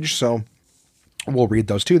 same page, so we'll read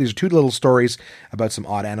those too. These are two little stories about some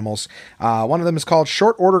odd animals. One of them is called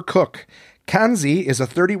Short Order Cook. Kanzi is a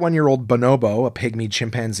 31-year-old bonobo, a pygmy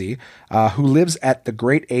chimpanzee, who lives at the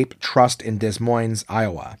Great Ape Trust in Des Moines,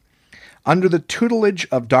 Iowa. Under the tutelage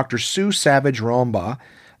of Dr. Sue Savage Romba,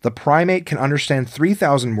 the primate can understand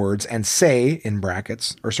 3,000 words and say, in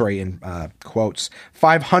quotes,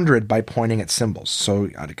 500 by pointing at symbols. So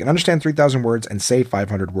it can understand 3,000 words and say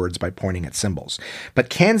 500 words by pointing at symbols. But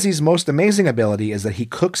Kanzi's most amazing ability is that he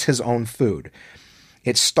cooks his own food.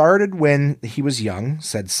 It started when he was young,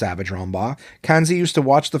 said Savage Romba. Kanzi used to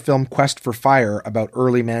watch the film Quest for Fire about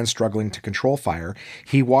early man struggling to control fire.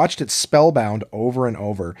 He watched it spellbound over and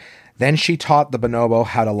over. Then she taught the bonobo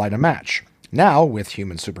how to light a match. Now, with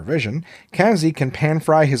human supervision, Kanzi can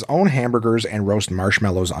pan-fry his own hamburgers and roast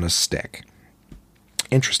marshmallows on a stick.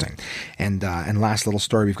 Interesting. And last little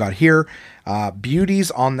story we've got here, Beauties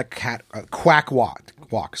on the Quack Walk.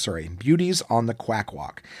 Beauties on the Quack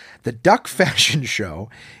Walk. The duck fashion show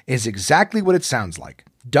is exactly what it sounds like.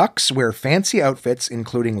 Ducks wear fancy outfits,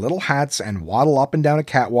 including little hats, and waddle up and down a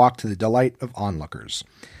catwalk to the delight of onlookers.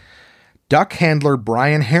 Duck handler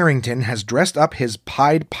Brian Harrington has dressed up his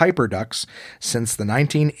Pied Piper ducks since the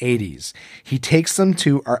 1980s. He takes them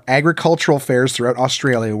to our agricultural fairs throughout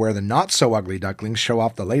Australia where the not-so-ugly ducklings show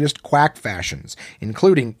off the latest quack fashions,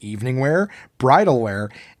 including evening wear, bridal wear,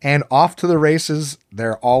 and off to the races.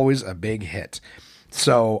 They're always a big hit.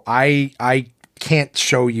 So I can't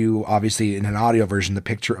show you, obviously, in an audio version, the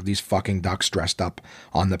picture of these fucking ducks dressed up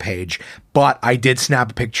on the page, but I did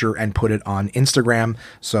snap a picture and put it on Instagram.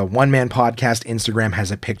 So One Man Podcast Instagram has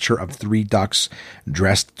a picture of 3 ducks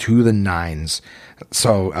dressed to the nines.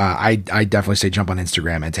 So I definitely say jump on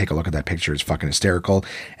Instagram and take a look at that picture. It's fucking hysterical.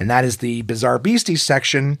 And that is the Bizarre Beasties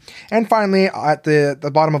section. And finally, at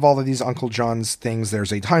the bottom of all of these Uncle John's things,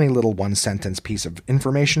 there's a tiny little 1-sentence piece of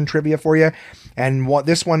information trivia for you. And what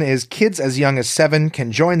this one is, kids as young as 7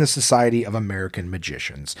 can join the Society of American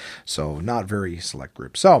Magicians. So not very select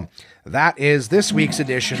group. So that is this week's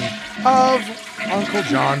edition of Uncle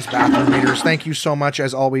John's Bathroom Readers. Thank you so much,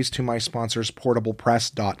 as always, to my sponsors,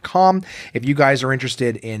 portablepress.com. If you guys are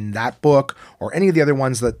interested in that book or any of the other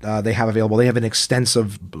ones that they have available, they have an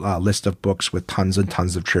extensive list of books with tons and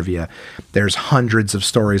tons of trivia. There's hundreds of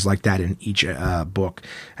stories like that in each book.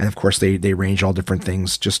 And of course, they range all different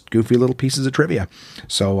things, just goofy little pieces of trivia.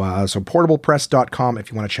 So portablepress.com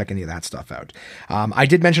if you want to check any of that stuff out. I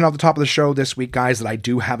did mention off the top of the show this week, guys, that I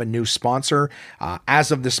do have a new sponsor.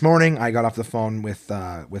 As of this morning, I got off the phone with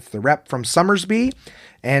the rep from Summersby,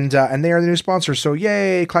 and they are the new sponsor. So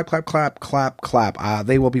yay, clap, clap, clap, clap, clap.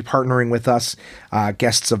 They will be partnering with us,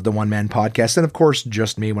 guests of the One Man Podcast, and of course,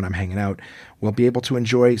 just me when I'm hanging out, will be able to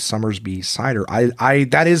enjoy Summersby cider. I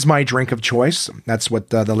that is my drink of choice. That's what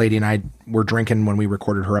the lady and I were drinking when we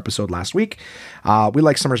recorded her episode last week. We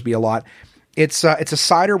like Summersby a lot. It's a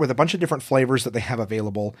cider with a bunch of different flavors that they have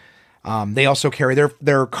available. They also carry their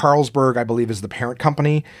Carlsberg, I believe, is the parent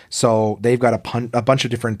company. So they've got a bunch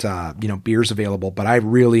of different, beers available, but I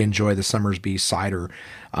really enjoy the Summersby cider.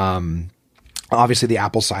 Obviously the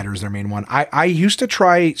apple cider is their main one. I used to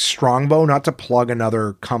try Strongbow, not to plug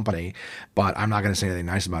another company, but I'm not going to say anything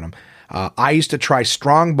nice about them. I used to try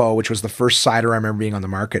Strongbow, which was the first cider I remember being on the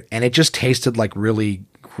market, and it just tasted like really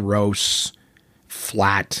gross,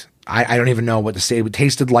 flat. I don't even know what to say. It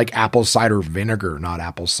tasted like apple cider vinegar, not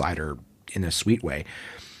apple cider in a sweet way.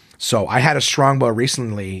 So I had a Strongbow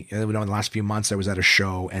recently. In the last few months, I was at a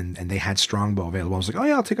show and they had Strongbow available. I was like, oh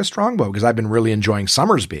yeah, I'll take a Strongbow because I've been really enjoying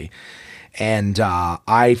Somersby. And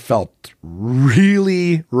I felt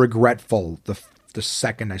really regretful the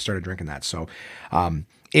second I started drinking that. So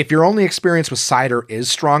if your only experience with cider is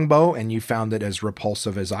Strongbow and you found it as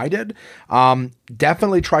repulsive as I did,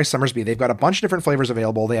 definitely try Somersby. They've got a bunch of different flavors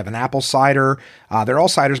available. They have an apple cider. They're all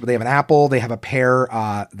ciders, but they have an apple. They have a pear.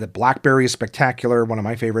 The blackberry is spectacular, one of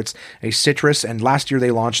my favorites. A citrus, and last year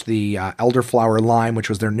they launched the elderflower lime, which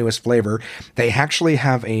was their newest flavor. They actually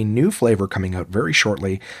have a new flavor coming out very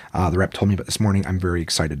shortly. The rep told me about this morning. I'm very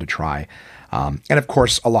excited to try. And of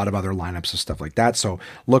course, a lot of other lineups of stuff like that. So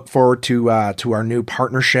look forward to our new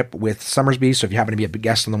partnership with Somersby. So if you happen to be a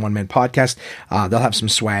guest on the One Man Podcast, they'll have some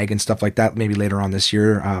swag and stuff like that maybe later on this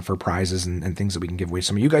year for prizes and things that we can give away to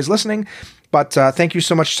some of you guys listening. But thank you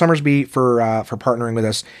so much, Somersby, for partnering with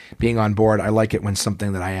us, being on board. I like it when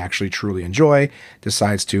something that I actually truly enjoy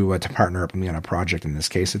decides to partner up with me on a project. In this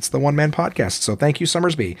case, it's the One Man Podcast. So thank you,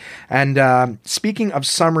 Somersby. And speaking of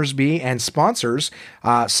Somersby and sponsors,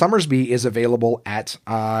 Somersby is available at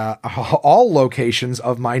all locations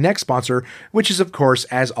of my next sponsor, which is, of course,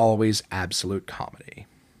 as always, Absolute Comedy.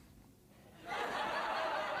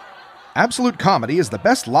 Absolute Comedy is the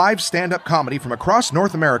best live stand-up comedy from across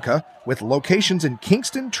North America, with locations in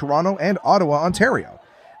Kingston, Toronto, and Ottawa, Ontario.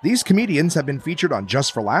 These comedians have been featured on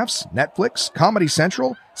Just for Laughs, Netflix, Comedy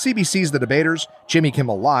Central, CBC's The Debaters, Jimmy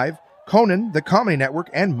Kimmel Live, Conan, The Comedy Network,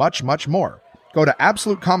 and much, much more. Go to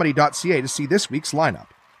absolutecomedy.ca to see this week's lineup.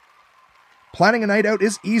 Planning a night out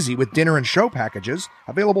is easy with dinner and show packages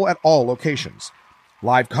available at all locations.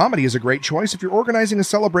 Live comedy is a great choice if you're organizing a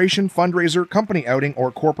celebration, fundraiser, company outing,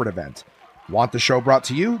 or corporate event. Want the show brought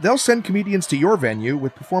to you? They'll send comedians to your venue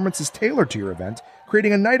with performances tailored to your event,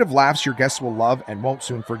 creating a night of laughs your guests will love and won't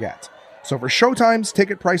soon forget. So for showtimes,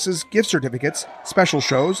 ticket prices, gift certificates, special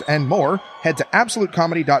shows, and more, head to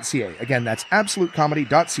absolutecomedy.ca. Again, that's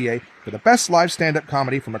absolutecomedy.ca for the best live stand-up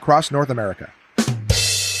comedy from across North America.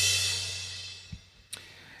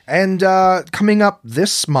 And coming up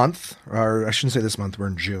this month, or I shouldn't say this month, we're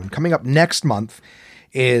in June. Coming up next month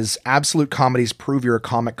is Absolute Comedy's Prove You're a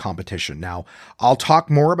Comic competition. Now, I'll talk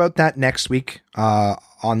more about that next week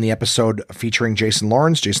on the episode featuring Jason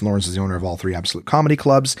Lawrence. Jason Lawrence is the owner of all 3 Absolute Comedy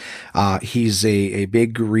Clubs. He's a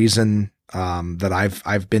big reason that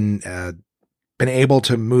I've been able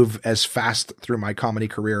to move as fast through my comedy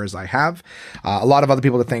career as I have. A lot of other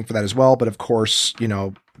people to thank for that as well. But of course, you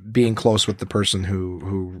know, being close with the person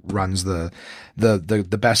who runs the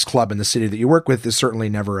best club in the city that you work with is certainly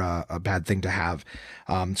never a bad thing to have.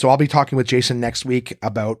 So I'll be talking with Jason next week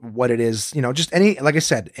about what it is, you know, just like I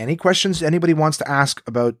said, any questions anybody wants to ask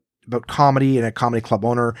about comedy and a comedy club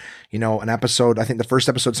owner, you know, an episode. I think the first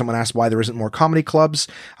episode, someone asked why there isn't more comedy clubs.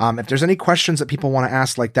 If there's any questions that people want to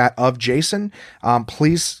ask like that of Jason,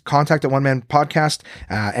 please contact the One Man Podcast.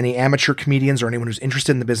 Any amateur comedians or anyone who's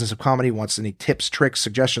interested in the business of comedy, wants any tips, tricks,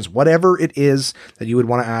 suggestions, whatever it is that you would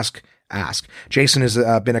want to ask. Jason has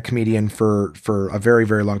been a comedian for a very,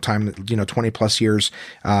 very long time, you know, 20 plus years,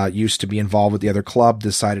 used to be involved with the other club,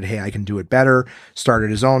 decided, hey, I can do it better,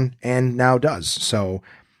 started his own, and now does. So,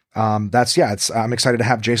 I'm excited to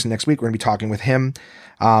have Jason next week. We're gonna be talking with him.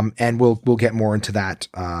 And we'll get more into that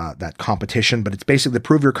competition, but it's basically the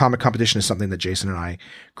Prove Your Comic competition is something that Jason and I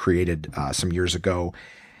created, some years ago.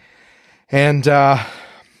 And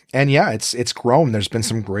yeah, it's grown. There's been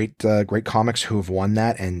some great comics who have won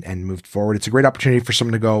that and moved forward. It's a great opportunity for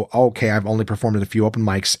someone to go, oh, okay, I've only performed at a few open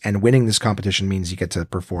mics, and winning this competition means you get to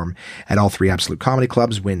perform at all 3 Absolute Comedy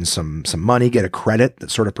Clubs, win some money, get a credit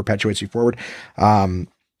that sort of perpetuates you forward.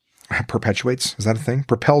 Perpetuates, is that a thing?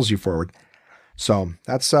 Propels you forward. So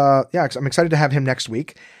that's I'm excited to have him next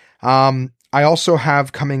week. I also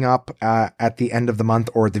have coming up at the end of the month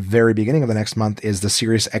or at the very beginning of the next month is the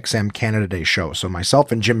Sirius XM Canada Day show. So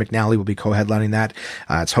myself and Jim McNally will be co-headlining that.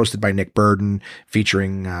 It's hosted by Nick Burden,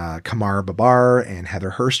 featuring Kamar Babar and Heather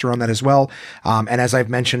Hurst are on that as well. And as I've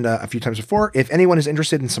mentioned a few times before, if anyone is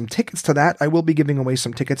interested in some tickets to that, I will be giving away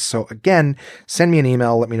some tickets. So again, send me an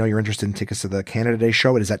email. Let me know you're interested in tickets to the Canada Day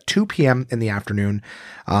show. It is at 2 p.m. in the afternoon.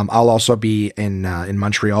 I'll also be in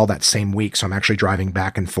Montreal that same week. So I'm actually driving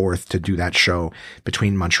back and forth to do that show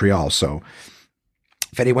between Montreal. So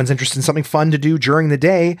If anyone's interested in something fun to do during the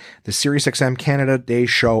day, the SiriusXM Canada Day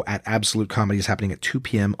show at Absolute Comedy is happening at 2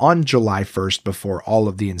 p.m. on July 1st before all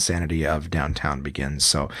of the insanity of downtown begins.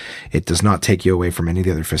 So it does not take you away from any of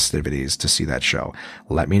the other festivities to see that show.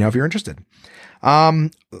 Let me know if you're interested.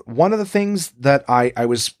 One of the things that I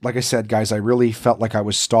was, like I said, guys, I really felt like I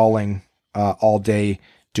was stalling all day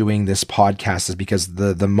doing this podcast is because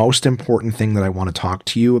the most important thing that I want to talk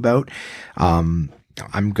to you about, I'm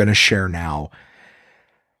going to share now.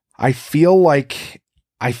 I feel like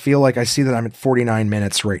I see that I'm at 49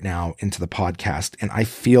 minutes right now into the podcast, and I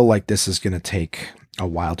feel like this is going to take a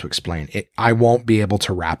while to explain it. I won't be able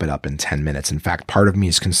to wrap it up in 10 minutes. In fact, part of me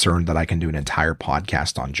is concerned that I can do an entire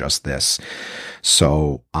podcast on just this.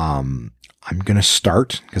 So, I'm going to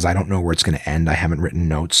start because I don't know where it's going to end. I haven't written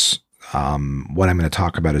notes. What I'm going to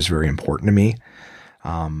talk about is very important to me.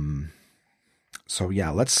 So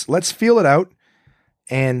yeah, let's feel it out.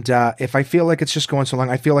 And if I feel like it's just going so long,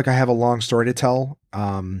 I feel like I have a long story to tell.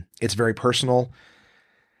 It's very personal.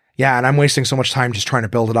 Yeah, and I'm wasting so much time just trying to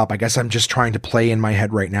build it up. I guess I'm just trying to play in my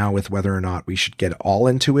head right now with whether or not we should get all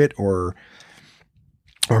into it or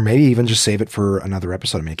maybe even just save it for another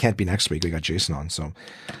episode. I mean, it can't be next week. We got Jason on. So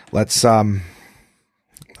let's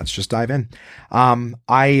just dive in.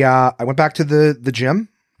 I went back to the gym.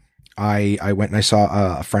 I went and I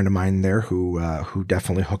saw a friend of mine there who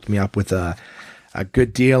definitely hooked me up with a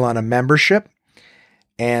good deal on a membership.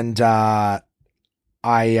 And,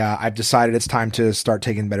 I've decided it's time to start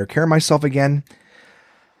taking better care of myself again.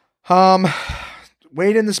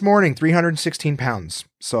 Weighed in this morning, 316 pounds.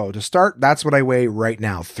 So to start, that's what I weigh right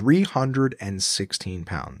now, 316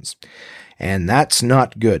 pounds. And that's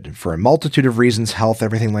not good for a multitude of reasons, health,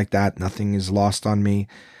 everything like that. Nothing is lost on me.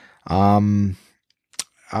 When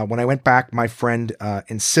I went back, my friend,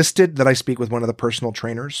 insisted that I speak with one of the personal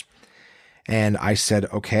trainers. And I said,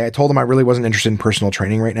 okay. I told him I really wasn't interested in personal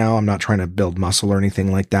training right now. I'm not trying to build muscle or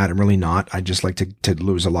anything like that. I'm really not. I just like to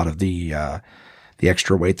lose a lot of the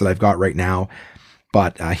extra weight that I've got right now.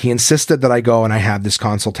 But he insisted that I go and I have this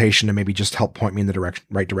consultation to maybe just help point me in the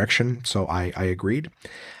right direction. So I agreed.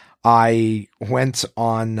 I went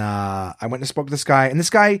and spoke to this guy, and this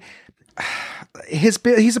guy, he's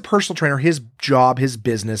a personal trainer. His job, his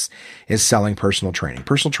business is selling personal training.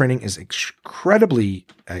 Personal training is incredibly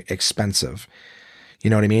expensive. You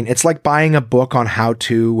know what I mean? It's like buying a book on how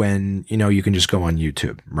to when, you can just go on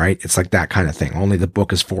YouTube, right? It's like that kind of thing. Only the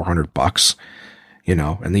book is $400,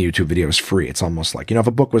 and the YouTube video is free. It's almost like, if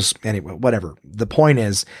a book was anyway, whatever. The point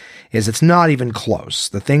is it's not even close.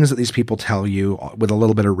 The things that these people tell you with a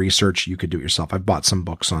little bit of research, you could do it yourself. I've bought some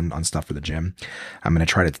books on stuff for the gym. I'm going to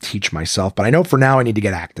try to teach myself, but I know for now I need to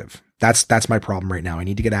get active. That's my problem right now. I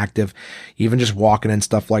need to get active, even just walking and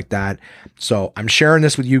stuff like that. So I'm sharing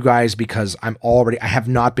this with you guys because I have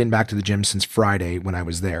not been back to the gym since Friday when I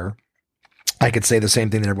was there. I could say the same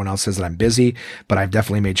thing that everyone else says, that I'm busy, but I've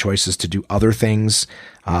definitely made choices to do other things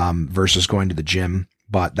versus going to the gym.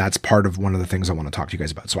 But that's part of one of the things I want to talk to you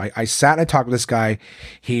guys about. So I sat and I talked with this guy.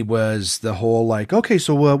 He was the whole like, okay,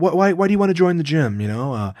 so why do you want to join the gym?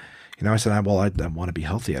 I said, I want to be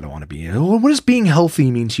healthy. I don't want to be, what does being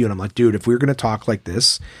healthy mean to you? And I'm like, dude, if we're going to talk like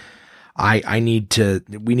this, we need to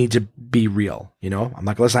be real. I'm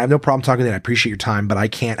like, listen, I have no problem talking to you. I appreciate your time, but I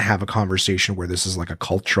can't have a conversation where this is like a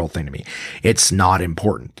cultural thing to me. It's not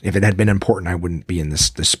important. If it had been important, I wouldn't be in this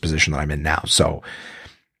position that I'm in now. So,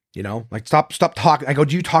 like stop talking. I go,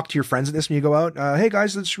 do you talk to your friends at this when you go out? Hey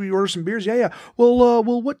guys, should we order some beers? Yeah. Well,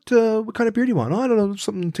 what kind of beer do you want? Oh, I don't know.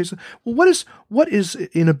 Something tastes. Well, what is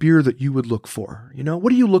in a beer that you would look for?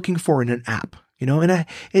 What are you looking for in an app? In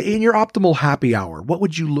your optimal happy hour, what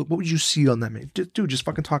would you see on that? Dude, just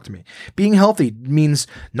fucking talk to me. Being healthy means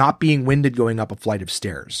not being winded going up a flight of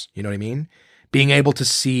stairs. You know what I mean? Being able to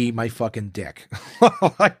see my fucking dick. Do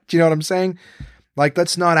you know what I'm saying? Like,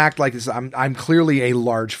 let's not act like this. I'm clearly a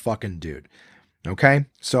large fucking dude. Okay.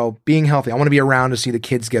 So being healthy, I want to be around to see the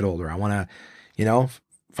kids get older. I want to,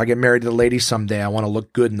 if I get married to the lady someday, I want to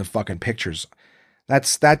look good in the fucking pictures.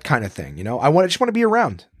 That's that kind of thing. I just want to be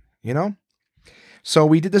around, So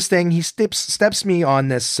we did this thing. He steps me on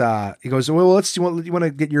this. He goes, well, you want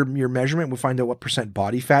to get your measurement? We'll find out what %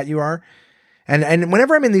 body fat you are. And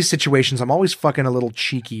whenever I'm in these situations, I'm always fucking a little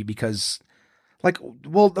cheeky because like,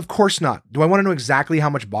 well, of course not. Do I want to know exactly how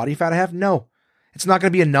much body fat I have? No, it's not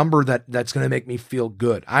going to be a number that's going to make me feel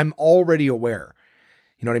good. I'm already aware.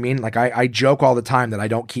 You know what I mean? Like I joke all the time that I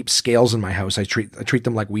don't keep scales in my house. I treat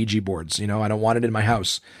them like Ouija boards. I don't want it in my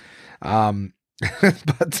house.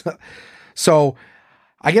 So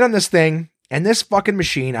I get on this thing, and this fucking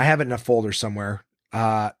machine, I have it in a folder somewhere,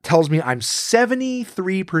 tells me I'm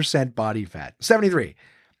 73% body fat. 73.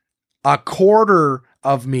 A quarter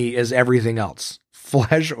of me is everything else.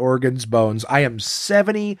 Flesh, organs, bones. I am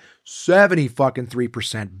 70 fucking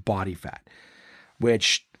 3% body fat,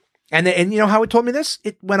 which, and you know how it told me this?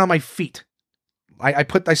 It went on my feet. I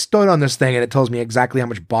stood on this thing and it tells me exactly how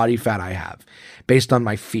much body fat I have based on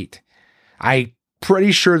my feet. I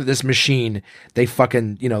pretty sure that this machine, they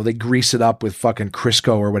fucking, they grease it up with fucking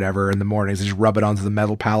Crisco or whatever in the mornings. They just rub it onto the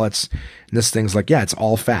metal pallets. And this thing's like, yeah, it's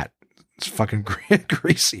all fat. It's fucking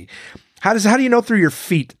greasy. How do you know through your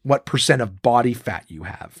feet what percent of body fat you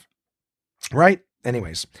have? Right?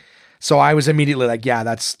 Anyways. So I was immediately like, yeah,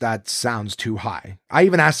 that sounds too high. I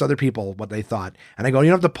even asked other people what they thought. And I go, you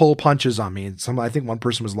don't have to pull punches on me. And I think one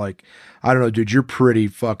person was like, I don't know, dude, you're pretty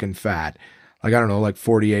fucking fat. Like, I don't know, like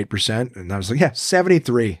 48%. And I was like, yeah,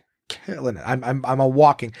 73. Killing it. I'm a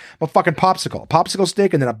fucking popsicle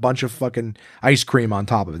stick, and then a bunch of fucking ice cream on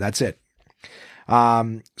top of it. That's it.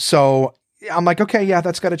 So I'm like, okay, yeah,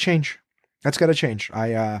 that's got to change. That's got to change.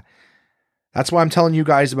 That's why I'm telling you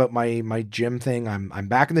guys about my gym thing. I'm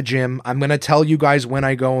back in the gym. I'm going to tell you guys when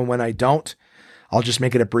I go and when I don't. I'll just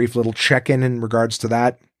make it a brief little check-in in regards to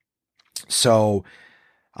that. So,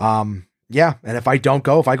 yeah. And if I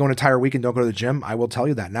go an entire week and don't go to the gym, I will tell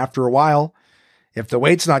you that. And after a while, if the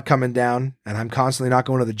weight's not coming down and I'm constantly not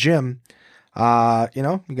going to the gym,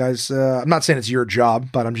 you guys, I'm not saying it's your job,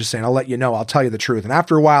 but I'm just saying, I'll let you know, I'll tell you the truth. And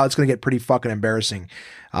after a while, it's going to get pretty fucking embarrassing,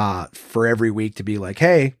 for every week to be like,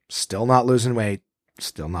 hey, still not losing weight.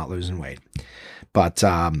 But,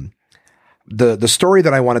 the story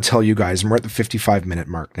that I want to tell you guys, and we're at the 55-minute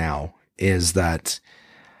mark now, is that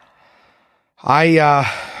I'll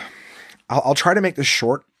try to make this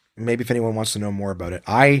short. Maybe if anyone wants to know more about it,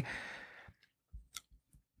 I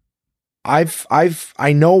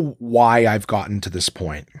know why I've gotten to this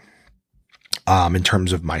point, in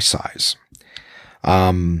terms of my size.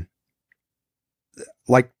 About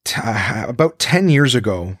 10 years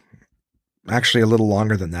ago, actually a little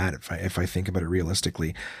longer than that, if I think about it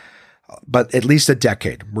realistically, but at least a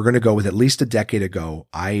decade, we're going to go with at least a decade ago,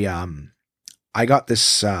 I got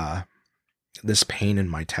this pain in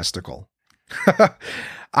my testicle.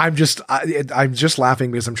 I'm just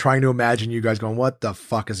laughing because I'm trying to imagine you guys going, what the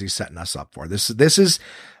fuck is he setting us up for? This is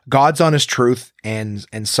God's honest truth. And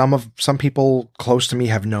some people close to me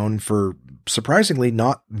have known for surprisingly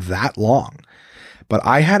not that long, but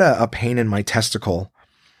I had a pain in my testicle.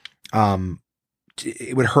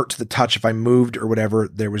 It would hurt to the touch if I moved or whatever.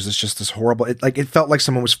 There was this horrible, it felt like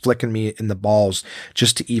someone was flicking me in the balls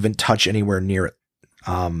just to even touch anywhere near it.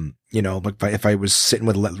 Like if I was sitting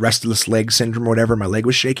with restless leg syndrome or whatever, my leg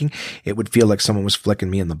was shaking, it would feel like someone was flicking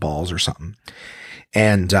me in the balls or something.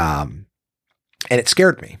 And it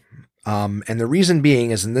scared me. And the reason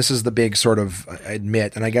being is, and this is the big sort of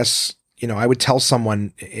admit, and I guess, I would tell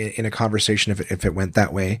someone in a conversation if it went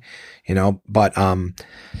that way, but,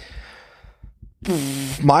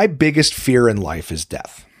 my biggest fear in life is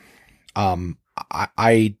death. I've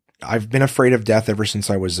been afraid of death ever since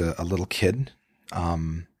I was a little kid.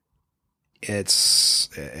 It's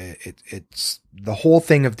the whole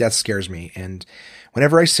thing of death scares me. And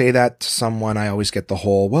whenever I say that to someone, I always get the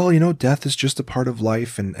whole, well, death is just a part of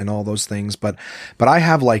life and all those things. But I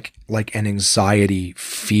have like an anxiety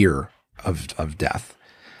fear of death.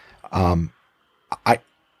 I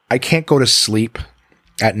can't go to sleep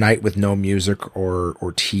at night with no music or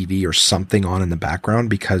TV or something on in the background,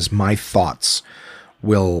 because my thoughts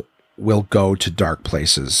will go to dark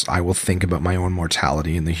places. I will think about my own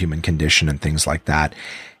mortality and the human condition and things like that.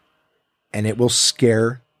 And it will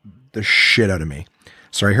scare the shit out of me.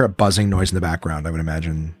 So I hear a buzzing noise in the background. I would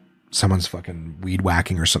imagine someone's fucking weed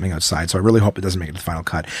whacking or something outside. So I really hope it doesn't make it to the final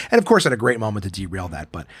cut. And of course, at a great moment to derail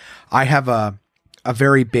that. But I have a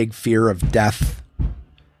very big fear of death.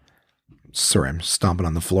 Sorry, I'm stomping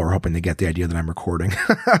on the floor, hoping to get the idea that I'm recording.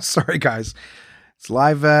 Sorry, guys. It's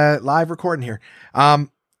live recording here.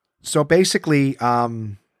 So basically,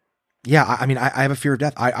 yeah, I have a fear of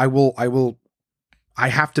death. I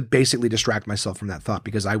have to basically distract myself from that thought,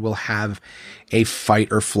 because I will have a fight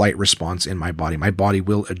or flight response in my body. My body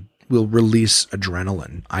will release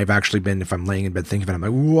adrenaline. I've actually been, if I'm laying in bed thinking about it,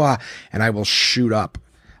 I'm like, wah, and I will shoot up.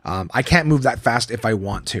 I can't move that fast if I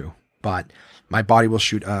want to, but my body will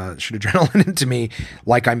shoot adrenaline into me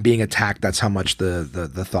like I'm being attacked. That's how much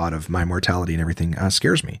the thought of my mortality and everything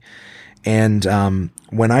scares me. And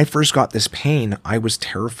when I first got this pain, I was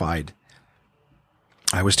terrified.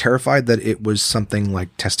 I was terrified that it was something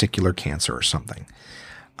like testicular cancer or something.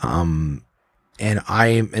 And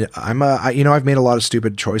I've made a lot of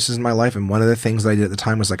stupid choices in my life. And one of the things that I did at the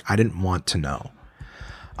time was like, I didn't want to know.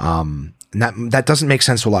 And that doesn't make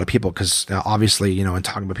sense to a lot of people because obviously, you know, and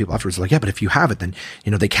talking about people afterwards, like, yeah, but if you have it, then,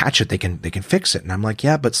 you know, they catch it, they can fix it. And I'm like,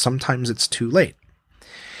 yeah, but sometimes it's too late.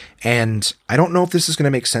 And I don't know if this is going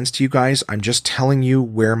to make sense to you guys. I'm just telling you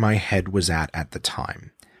where my head was at the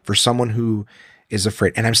time for someone who is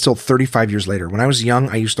afraid. And I'm still 35 years later. When I was young,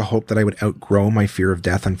 I used to hope that I would outgrow my fear of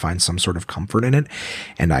death and find some sort of comfort in it.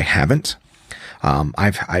 And I haven't.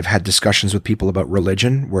 I've had discussions with people about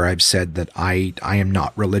religion where I've said that I am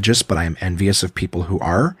not religious, but I am envious of people who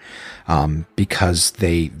are, because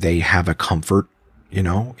they have a comfort, you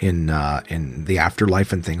know, in the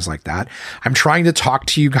afterlife and things like that. I'm trying to talk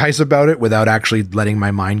to you guys about it without actually letting my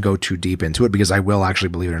mind go too deep into it, because I will actually,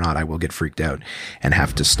 believe it or not, I will get freaked out and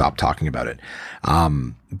have to stop talking about it.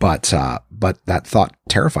 But that thought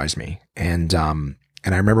terrifies me. And I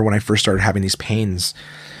remember when I first started having these pains,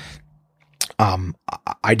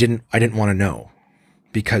 I didn't want to know,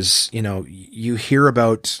 because, you know, you hear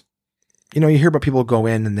about people go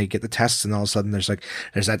in and they get the tests and all of a sudden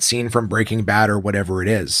there's that scene from Breaking Bad or whatever it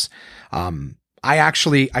is.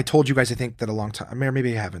 I told you guys, I think that a long time,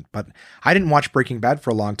 maybe I haven't, but I didn't watch Breaking Bad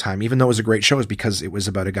for a long time, even though it was a great show, is because it was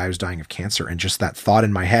about a guy who's dying of cancer. And just that thought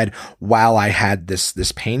in my head while I had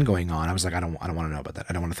this pain going on, I was like, I don't want to know about that.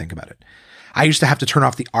 I don't want to think about it. I used to have to turn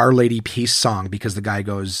off the Our Lady Peace song because the guy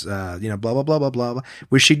goes, you know, blah, blah, blah, blah, blah.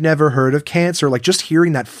 Wish she'd never heard of cancer. Like, just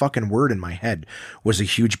hearing that fucking word in my head was a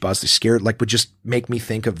huge buzz. Scared, like, would just make me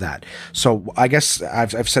think of that. So I guess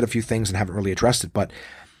I've said a few things and haven't really addressed it, but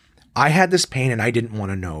I had this pain and I didn't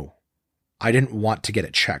want to know. I didn't want to get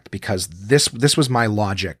it checked because this was my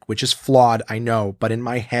logic, which is flawed, I know. But in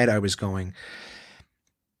my head, I was going,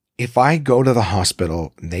 if I go to the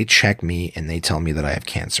hospital, they check me and they tell me that I have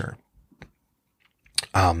cancer,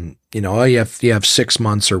 you know, oh, you have 6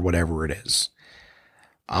 months or whatever it is.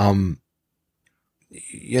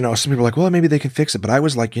 You know, some people are like, well, maybe they can fix it. But I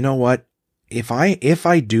was like, you know what? If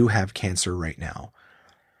I do have cancer right now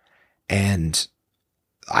and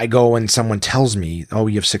I go and someone tells me, oh,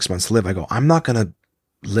 you have 6 months to live, I go, I'm not going to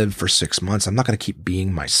live for 6 months. I'm not going to keep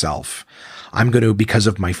being myself. I'm going to, because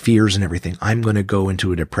of my fears and everything, I'm going to go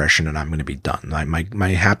into a depression and I'm going to be done.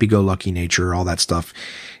 My happy-go-lucky nature, all that stuff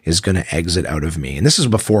is going to exit out of me. And this is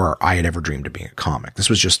before I had ever dreamed of being a comic. This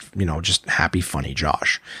was just, you know, just happy, funny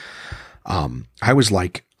Josh. I was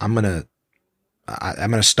like, I'm going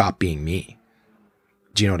to stop being me.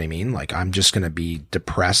 Do you know what I mean? Like, I'm just going to be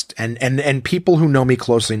depressed. And people who know me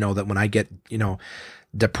closely know that when I get, you know,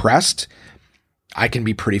 depressed, I can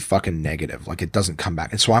be pretty fucking negative. Like, it doesn't come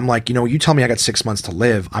back. And so I'm like, you know, you tell me I got 6 months to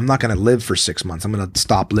live. I'm not going to live for 6 months. I'm going to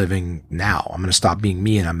stop living now. I'm going to stop being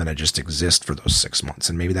me and I'm going to just exist for those 6 months.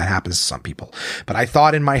 And maybe that happens to some people. But I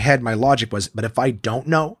thought in my head, my logic was, but if I don't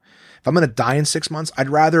know, if I'm going to die in 6 months, I'd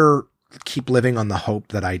rather keep living on the hope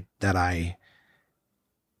that I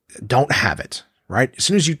don't have it, right? As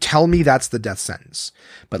soon as you tell me that's the death sentence,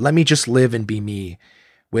 but let me just live and be me,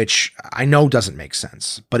 which I know doesn't make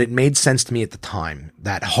sense, but it made sense to me at the time.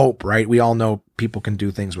 That hope, right? We all know people can do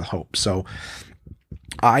things with hope. So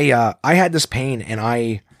I had this pain and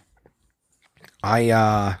I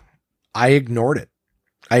ignored it.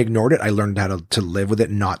 I ignored it. I learned how to live with it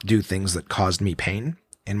and not do things that caused me pain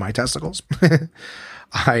in my testicles.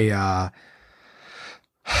 I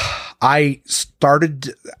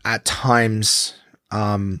started at times,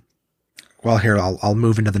 well, here, I'll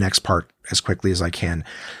move into the next part as quickly as I can.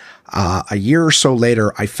 A year or so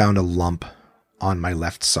later, I found a lump on my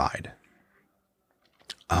left side.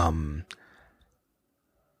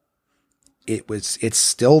 It's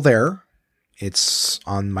still there. It's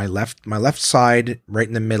on my left side, right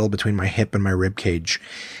in the middle between my hip and my rib cage.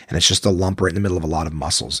 And it's just a lump right in the middle of a lot of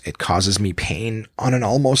muscles. It causes me pain on an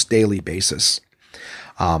almost daily basis.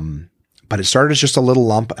 But it started as just a little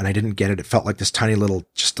lump and I didn't get it. It felt like this tiny little,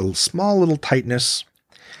 just a small little tightness.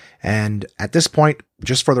 And at this point,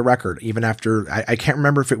 just for the record, even after, I can't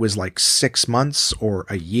remember if it was like 6 months or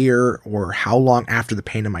a year or how long after the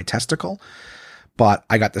pain in my testicle, but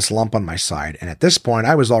I got this lump on my side. And at this point,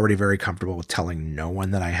 I was already very comfortable with telling no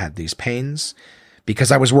one that I had these pains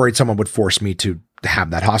because I was worried someone would force me to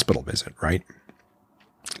have that hospital visit, right?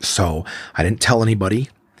 So I didn't tell anybody.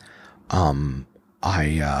 I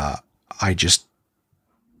just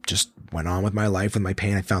went on with my life with my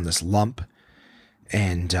pain. I found this lump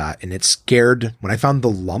and it scared, when I found the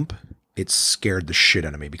lump, it scared the shit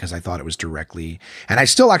out of me because I thought it was directly, and I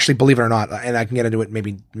still actually, believe it or not, and I can get into it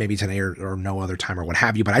maybe today or no other time or what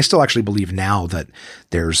have you, but I still actually believe now that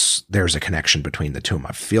there's a connection between the two of them.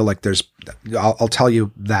 I feel like I'll tell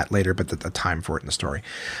you that later, but the time for it in the story.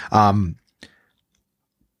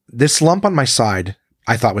 This lump on my side,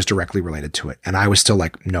 I thought was directly related to it. And I was still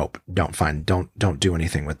like, nope, don't do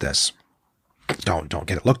anything with this. Don't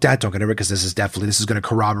get it looked at. Don't get it, because this is going to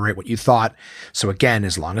corroborate what you thought. So again,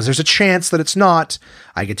 as long as there's a chance that it's not,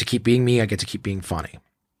 I get to keep being me. I get to keep being funny.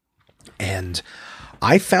 And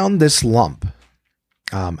I found this lump,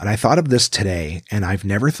 and I thought of this today, and I've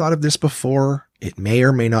never thought of this before. It may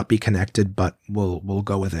or may not be connected, but we'll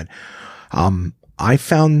go with it. I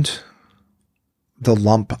found the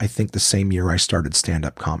lump, I think the same year I started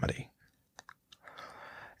stand-up comedy.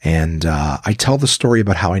 And I tell the story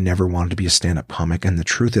about how I never wanted to be a stand-up comic. And the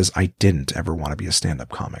truth is I didn't ever want to be a stand-up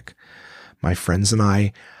comic. My friends and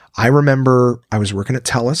I remember I was working at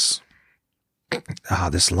TELUS.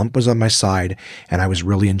 This lump was on my side, and I was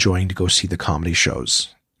really enjoying to go see the comedy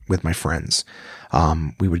shows with my friends.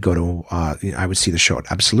 We would go to, I would see the show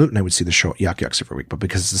at Absolute, and I would see the show at Yuck Yucks every week. But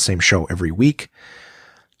because it's the same show every week,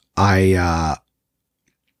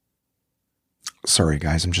 sorry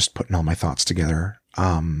guys, I'm just putting all my thoughts together.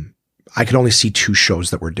 I could only see 2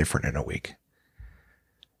 shows that were different in a week.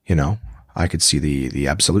 You know, I could see the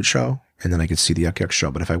Absolute show, and then I could see the Yuck Yucks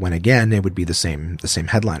show. But if I went again, it would be the same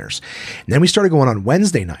headliners. And then we started going on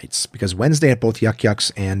Wednesday nights, because Wednesday at both Yuck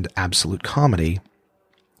Yucks and Absolute Comedy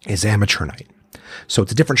is amateur night. So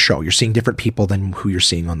it's a different show. You're seeing different people than who you're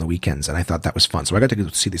seeing on the weekends. And I thought that was fun. So I got to go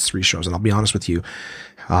see these 3 shows. And I'll be honest with you,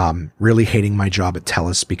 really hating my job at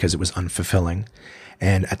TELUS because it was unfulfilling.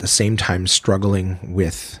 And at the same time, struggling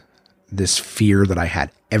with this fear that I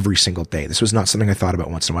had every single day. This was not something I thought about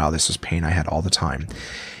once in a while. This was pain I had all the time.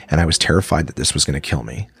 And I was terrified that this was going to kill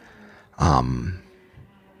me.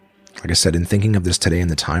 Like I said, in thinking of this today in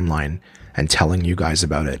the timeline and telling you guys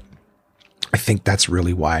about it, I think that's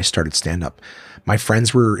really why I started stand-up. My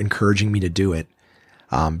friends were encouraging me to do it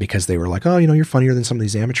because they were like, oh, you know, you're funnier than some of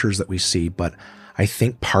these amateurs that we see. But I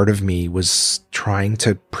think part of me was trying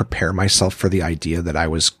to prepare myself for the idea that I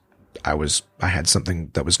had something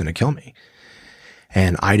that was going to kill me.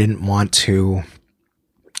 And I didn't want to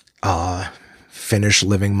finish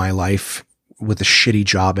living my life with a shitty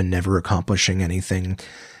job and never accomplishing anything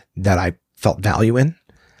that I felt value in.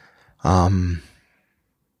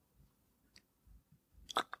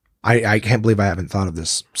 I can't believe I haven't thought of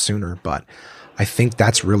this sooner, but I think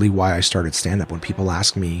that's really why I started stand-up. When people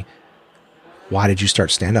ask me, why did you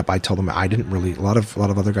start stand-up? I tell them I didn't really. A lot of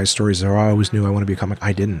other guys' stories are, oh, I always knew I want to be a comic.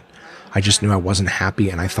 I didn't. I just knew I wasn't happy,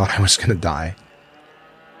 and I thought I was going to die.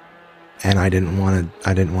 And I didn't want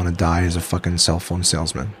to die as a fucking cell phone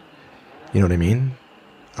salesman. You know what I mean?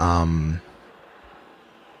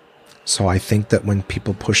 So I think that when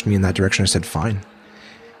people pushed me in that direction, I said, fine.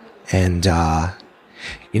 And,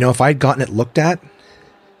 you know, if I'd gotten it looked at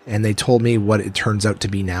and they told me what it turns out to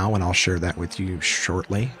be now, and I'll share that with you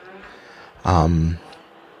shortly,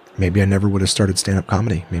 maybe I never would have started stand-up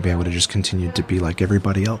comedy. Maybe I would have just continued to be like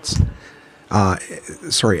everybody else.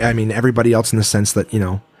 Everybody else in the sense that, you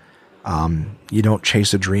know, you don't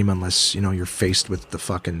chase a dream unless, you know, you're faced with the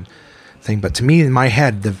fucking thing. But to me, in my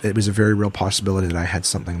head, it was a very real possibility that I had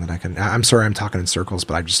something that I can. I'm sorry, I'm talking in circles,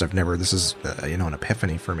 but I've never. This is an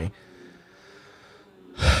epiphany for me.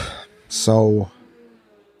 So,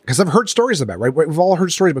 because I've heard stories about, right? We've all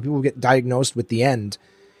heard stories about people who get diagnosed with the end,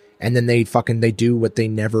 and then they do what they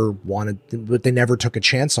never wanted, what they never took a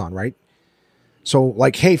chance on, right? So,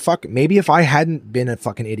 like, hey, maybe if I hadn't been a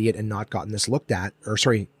fucking idiot and not gotten this looked at,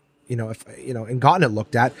 and gotten it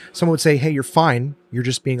looked at, someone would say, hey, you're fine. You're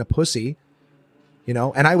just being a pussy, you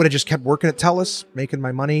know? And I would have just kept working at TELUS, making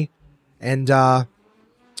my money and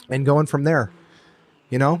going from there,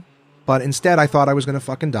 you know? But instead I thought I was going to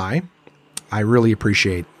fucking die. I really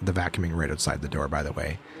appreciate the vacuuming right outside the door, by the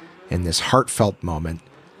way, in this heartfelt moment.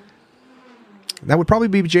 That would probably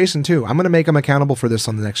be Jason too. I'm going to make him accountable for this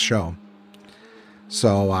on the next show.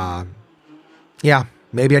 So, yeah,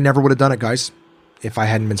 maybe I never would have done it, guys, if I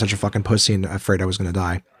hadn't been such a fucking pussy and afraid I was going to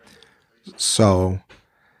die. So,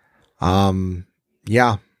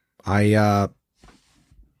 yeah,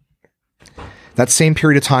 that same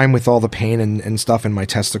period of time with all the pain and stuff in my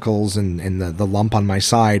testicles and the lump on my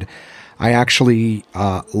side, I actually,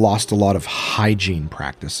 lost a lot of hygiene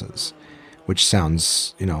practices, which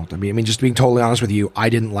sounds, I mean, just being totally honest with you, I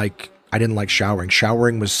didn't like showering.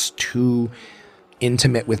 Showering was too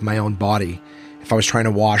intimate with my own body. If I was trying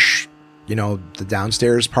to wash, the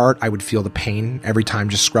downstairs part, I would feel the pain every time,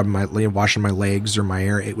 just scrubbing washing my legs or my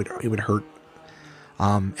hair. It would hurt.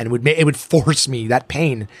 And it would force me, that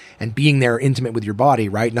pain and being there intimate with your body,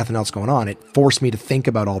 right? Nothing else going on. It forced me to think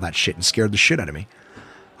about all that shit and scared the shit out of me.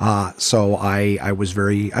 So I was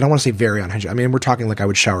I don't want to say very unhygienic. I mean, we're talking like I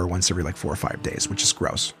would shower once every 4 or 5 days, which is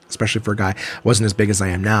gross, especially for a guy. I wasn't as big as I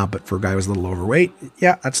am now, but for a guy who was a little overweight,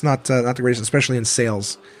 yeah, that's not the greatest, especially in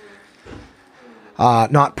sales.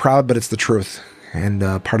 Not proud, but it's the truth. And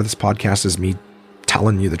part of this podcast is me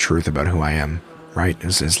telling you the truth about who I am, right?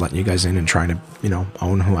 Is letting you guys in and trying to,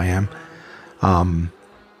 own who I am.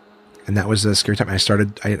 And that was a scary time. I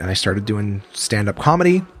started doing stand-up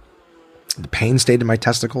comedy. The pain stayed in my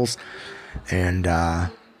testicles, and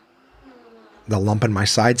the lump in my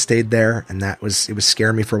side stayed there, and it was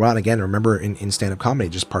scaring me for a while. And again, I remember in stand-up comedy,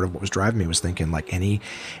 just part of what was driving me was thinking, like, any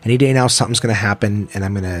day now something's going to happen, and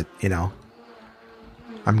I'm going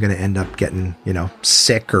to end up getting,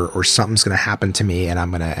 sick, or something's going to happen to me, and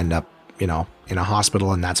I'm going to end up, in a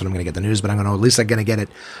hospital, and that's when I'm going to get the news. But I'm going to, at least I'm going to get it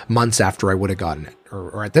months after I would have gotten it.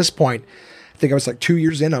 Or at this point, I think I was like 2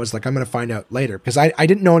 years in, I was like, I'm going to find out later, because I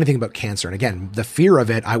didn't know anything about cancer. And again, the fear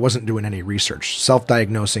of it, I wasn't doing any research.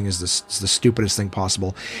 Self-diagnosing is the stupidest thing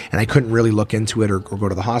possible. And I couldn't really look into it or go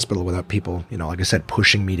to the hospital without people, like I said,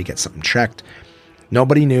 pushing me to get something checked.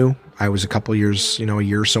 Nobody knew. I was a couple years, a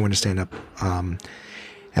year or so into stand-up. And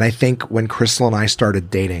I think when Crystal and I started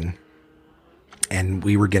dating and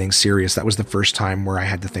we were getting serious, that was the first time where I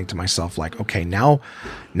had to think to myself, like, okay, now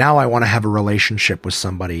I want to have a relationship with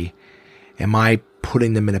somebody. Am I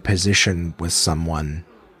putting them in a position with someone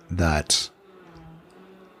that,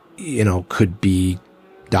 could be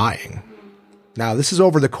dying? Now, this is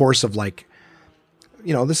over the course of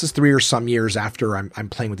this is 3 or some years after I'm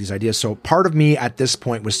playing with these ideas. So part of me at this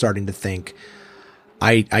point was starting to think,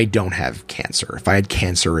 I don't have cancer. If I had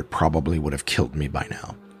cancer, it probably would have killed me by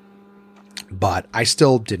now. But I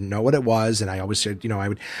still didn't know what it was. And I always said,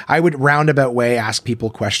 I would roundabout way ask people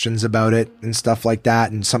questions about it and stuff like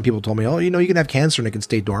that. And some people told me, oh, you can have cancer and it can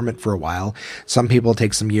stay dormant for a while. Some people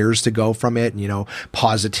take some years to go from it. And,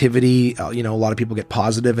 positivity, a lot of people get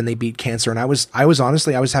positive and they beat cancer. And I was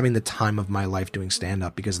honestly, I was having the time of my life doing stand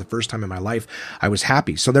up, because the first time in my life I was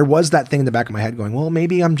happy. So there was that thing in the back of my head going, well,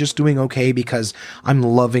 maybe I'm just doing okay because I'm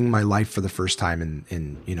loving my life for the first time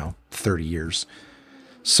in 30 years.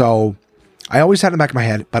 So I always had it in the back of my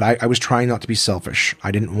head, but I was trying not to be selfish.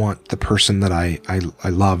 I didn't want the person that I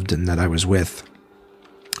loved and that I was with.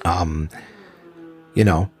 I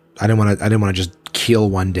didn't want to just kill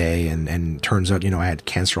one day and turns out, I had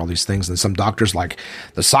cancer, all these things. And some doctor's like,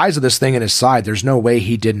 the size of this thing in his side, there's no way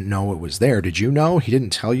he didn't know it was there. Did you know? He didn't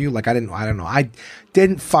tell you? Like, I don't know. I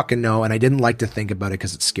didn't fucking know. And I didn't like to think about it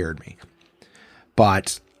because it scared me.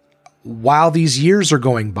 But while these years are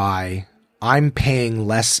going by, I'm paying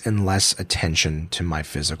less and less attention to my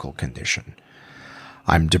physical condition.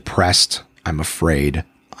 I'm depressed. I'm afraid.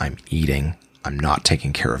 I'm eating. I'm not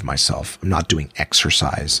taking care of myself. I'm not doing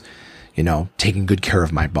exercise, taking good care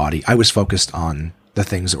of my body. I was focused on the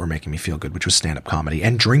things that were making me feel good, which was stand-up comedy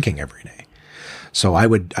and drinking every day. So I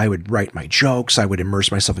would write my jokes. I would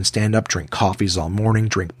immerse myself in stand-up, drink coffees all morning,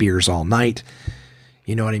 drink beers all night.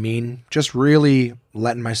 You know what I mean? Just really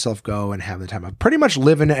letting myself go and having the time. I'm pretty much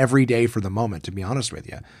living every day for the moment, to be honest with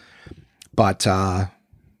you. But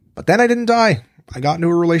then I didn't die. I got into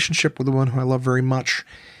a relationship with the one who I love very much.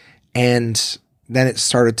 And then it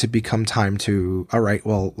started to become time to, all right,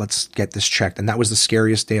 well, let's get this checked. And that was the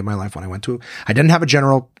scariest day of my life when I went to, I didn't have a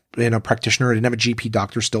general, practitioner. I didn't have a GP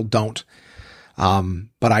doctor, still don't.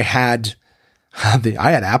 But I had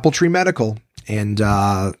Apple Tree Medical, and,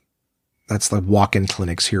 that's the walk-in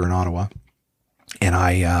clinics here in Ottawa. And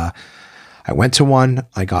I went to one.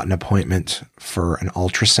 I got an appointment for an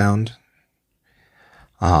ultrasound.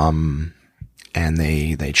 And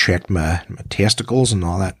they checked my testicles and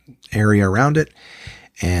all that area around it,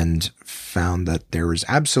 and found that there was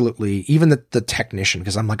absolutely, even the technician,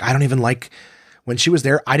 because I'm like, I don't even like, when she was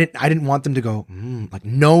there, I didn't want them to go, like,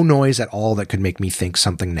 no noise at all that could make me think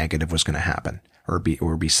something negative was going to happen or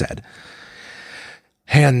be said.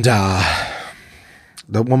 And,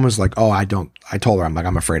 the woman was like, oh, I told her,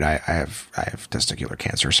 I'm afraid I have testicular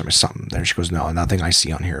cancer or something. Then she goes, no, nothing I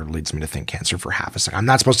see on here leads me to think cancer for half a second. I'm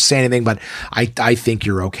not supposed to say anything, but I think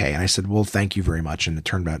you're okay. And I said, well, thank you very much. And it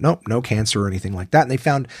turned out, nope, no cancer or anything like that. And they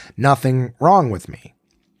found nothing wrong with me,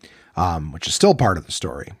 which is still part of the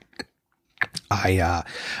story.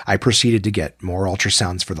 I proceeded to get more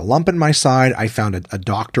ultrasounds for the lump in my side. I found a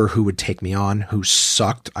doctor who would take me on, who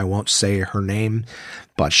sucked. I won't say her name,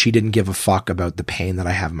 but she didn't give a fuck about the pain that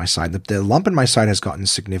I have in my side. The lump in my side has gotten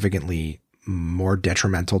significantly more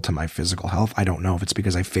detrimental to my physical health. I don't know if it's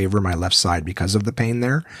because I favor my left side because of the pain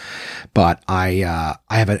there, but I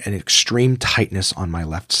have an extreme tightness on my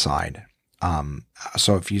left side.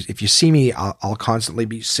 So if you see me, I'll constantly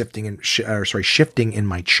be shifting in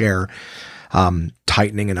my chair,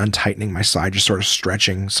 tightening and untightening my side, just sort of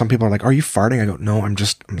stretching. Some people are like, are you farting? I go, no, I'm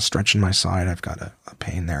stretching my side. I've got a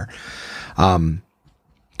pain there.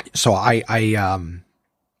 So I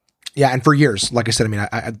Yeah, and for years, like I said, I mean,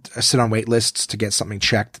 I sit on wait lists to get something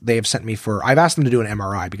checked. They have sent me I've asked them to do an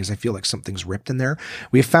MRI because I feel like something's ripped in there.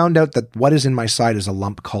 We have found out that what is in my side is a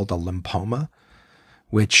lump called a lymphoma,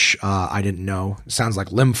 which I didn't know. It sounds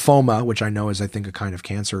like lymphoma, which I know is, I think, a kind of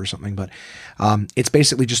cancer or something. But it's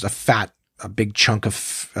basically just a big chunk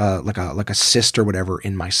of like a cyst or whatever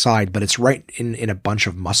in my side, but it's right in a bunch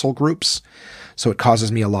of muscle groups. So it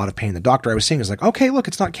causes me a lot of pain. The doctor I was seeing is like, okay, look,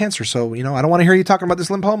 it's not cancer. So, I don't want to hear you talking about this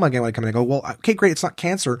lymphoma again when I come in. I go, well, okay, great. It's not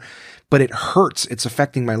cancer, but it hurts. It's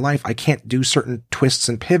affecting my life. I can't do certain twists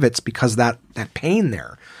and pivots because that pain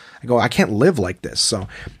there. I go, I can't live like this. So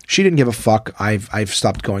she didn't give a fuck. I've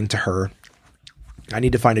stopped going to her. I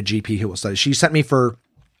need to find a GP who will study. She sent me for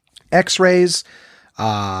x-rays,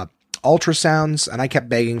 ultrasounds, and I kept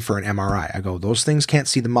begging for an MRI. I go, those things can't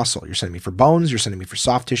see the muscle. You're sending me for bones. You're sending me for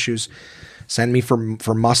soft tissues. Send me for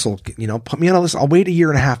muscle, put me on a list. I'll wait a year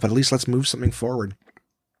and a half, but at least let's move something forward.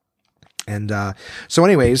 And so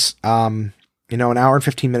anyways, an hour and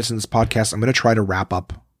 15 minutes in this podcast, I'm going to try to wrap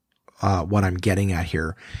up what I'm getting at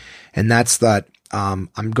here. And that's that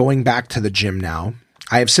I'm going back to the gym now.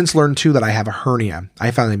 I have since learned too that I have a hernia.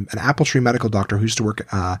 I found an Apple Tree medical doctor who used to work,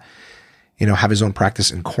 have his own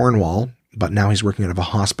practice in Cornwall, but now he's working out of a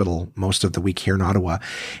hospital most of the week here in Ottawa.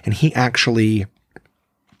 And he actually,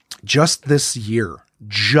 just this year,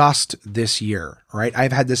 right?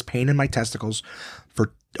 I've had this pain in my testicles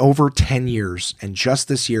for over 10 years. And just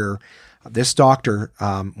this year, this doctor,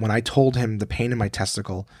 when I told him the pain in my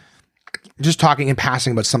testicle, just talking and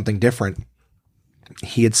passing about something different,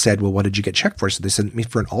 he had said, well, what did you get checked for? So they sent me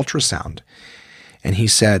for an ultrasound. And he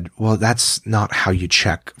said, well, that's not how you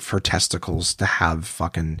check for testicles to have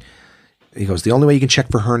he goes, the only way you can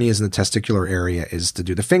check for hernias in the testicular area is to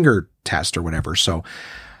do the finger test or whatever. So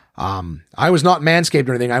I was not Manscaped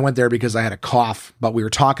or anything. I went there because I had a cough, but we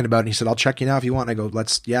were talking about it. And he said, I'll check you now if you want. And I go,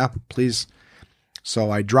 yeah, please.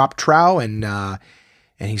 So I dropped trow and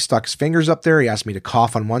he stuck his fingers up there. He asked me to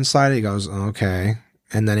cough on one side. He goes, okay.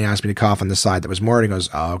 And then he asked me to cough on the side that was more. And he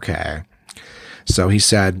goes, okay. So he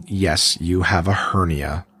said, yes, you have a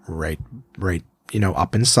hernia right,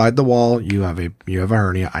 up inside the wall. You have a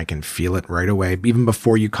hernia. I can feel it right away. Even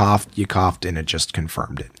before you coughed and it just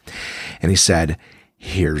confirmed it. And he said,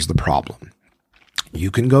 here's the problem. You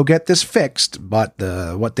can go get this fixed, but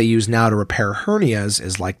what they use now to repair hernias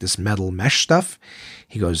is like this metal mesh stuff.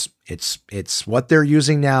 He goes, it's what they're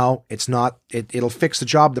using now. It's not, it'll fix the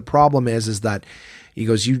job. The problem is that he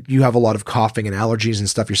goes, you have a lot of coughing and allergies and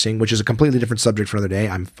stuff you're seeing, which is a completely different subject for another day.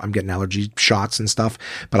 I'm getting allergy shots and stuff,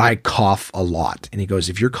 but I cough a lot. And he goes,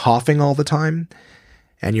 if you're coughing all the time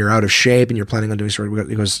and you're out of shape and you're planning on doing something,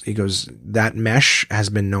 he goes, that mesh has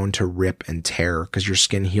been known to rip and tear because your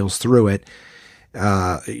skin heals through it.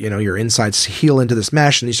 Your insides heal into this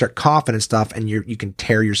mesh and you start coughing and stuff and you can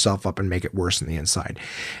tear yourself up and make it worse on the inside.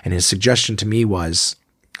 And his suggestion to me was,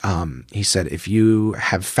 he said, if you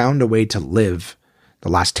have found a way to live the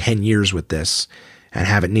last 10 years with this and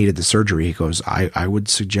haven't needed the surgery, he goes, I would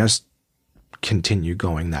suggest continue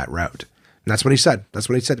going that route. And that's what he said. That's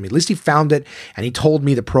what he said to me. At least he found it. And he told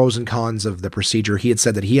me the pros and cons of the procedure. He had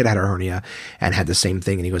said that he had a hernia and had the same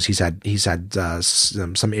thing. And he goes, he's had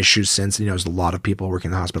some issues since, and he knows a lot of people working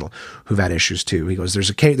in the hospital who've had issues too. He goes,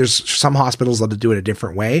 there's some hospitals that do it a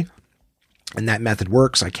different way. And that method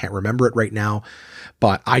works. I can't remember it right now,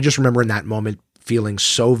 but I just remember in that moment feeling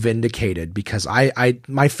so vindicated because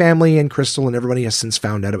my family and Crystal and everybody has since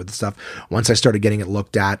found out about the stuff. Once I started getting it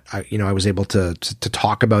looked at, I was able to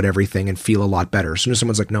talk about everything and feel a lot better. As soon as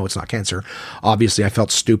someone's like, no, it's not cancer. Obviously I felt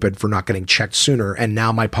stupid for not getting checked sooner. And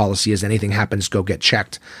now my policy is anything happens, go get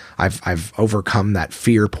checked. I've overcome that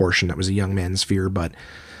fear portion. That was a young man's fear. But,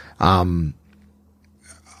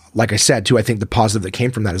 like I said too, I think the positive that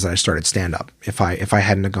came from that is that I started stand up. If I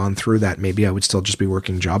hadn't have gone through that, maybe I would still just be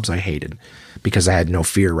working jobs I hated because I had no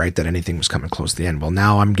fear, right, that anything was coming close to the end. Well,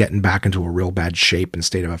 now I'm getting back into a real bad shape and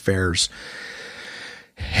state of affairs.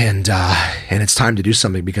 And it's time to do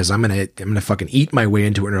something because I'm going to fucking eat my way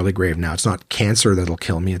into an early grave now. It's not cancer that'll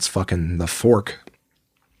kill me. It's fucking the fork.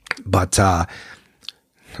 But,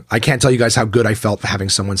 I can't tell you guys how good I felt having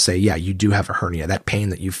someone say, yeah, you do have a hernia. That pain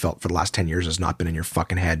that you felt for the last 10 years has not been in your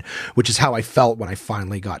fucking head, which is how I felt when I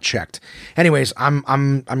finally got checked. Anyways, I'm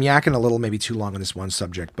yakking a little, maybe too long on this one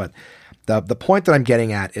subject, but the point that I'm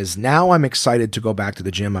getting at is now I'm excited to go back to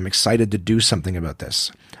the gym. I'm excited to do something about this.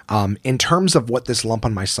 In terms of what this lump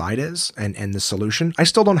on my side is and the solution, I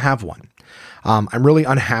still don't have one. I'm really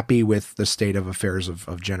unhappy with the state of affairs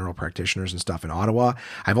of general practitioners and stuff in Ottawa.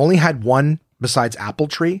 I've only had one besides Apple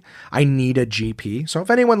Tree. I need a GP. So if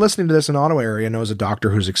anyone listening to this in Ottawa area knows a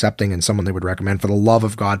doctor who's accepting and someone they would recommend, for the love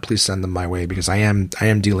of God, please send them my way, because I am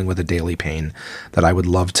dealing with a daily pain that I would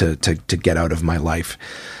love to get out of my life.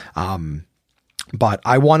 But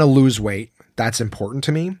I want to lose weight. That's important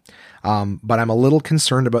to me. But I'm a little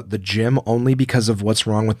concerned about the gym only because of what's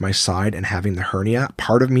wrong with my side and having the hernia.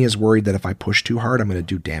 Part of me is worried that if I push too hard, I'm going to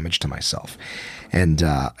do damage to myself. And,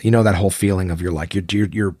 you know, that whole feeling of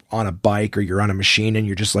you're on a bike or you're on a machine and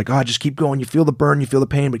you're just like, oh, just keep going. You feel the burn, you feel the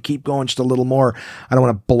pain, but keep going just a little more. I don't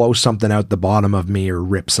want to blow something out the bottom of me or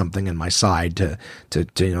rip something in my side to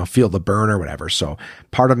you know, feel the burn or whatever. So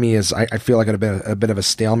part of me is, I feel like a bit of a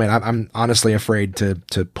stalemate. I'm honestly afraid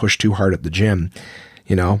to push too hard at the gym,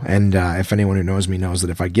 you know, and, if anyone who knows me knows that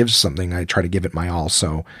if I give something, I try to give it my all.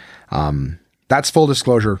 So, that's full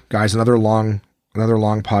disclosure, guys. Another long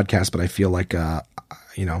podcast, but I feel like,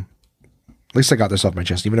 you know, at least I got this off my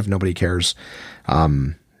chest, even if nobody cares.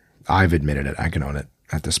 I've admitted it. I can own it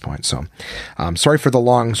at this point. So, sorry for the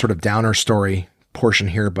long sort of downer story portion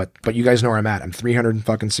here, but you guys know where I'm at. I'm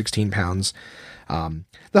 316 pounds.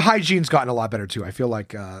 The hygiene's gotten a lot better too. I feel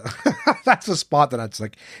like, that's a spot that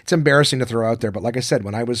it's embarrassing to throw out there. But like I said,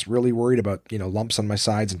 when I was really worried about, you know, lumps on my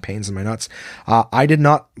sides and pains in my nuts, I did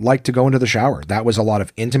not like to go into the shower. That was a lot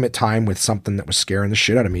of intimate time with something that was scaring the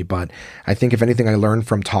shit out of me. But I think if anything I learned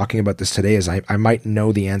from talking about this today is I might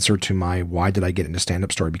know the answer to my, why did I get into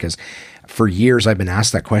stand-up story? Because for years I've been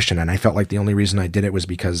asked that question, and I felt like the only reason I did it was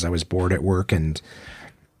because I was bored at work and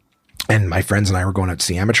my friends and I were going out to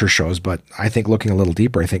see amateur shows. But I think looking a little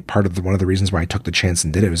deeper, I think one of the reasons why I took the chance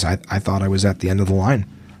and did it was I thought I was at the end of the line,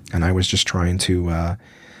 and I was just trying to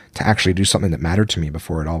actually do something that mattered to me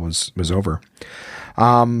before it all was over.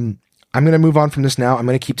 I'm going to move on from this now. I'm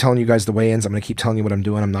going to keep telling you guys the weigh-ins. I'm going to keep telling you what I'm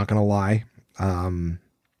doing. I'm not going to lie.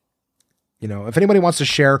 You know, if anybody wants to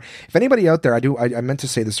share, if anybody out there, I meant to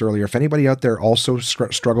say this earlier, if anybody out there also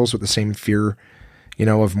struggles with the same fear, you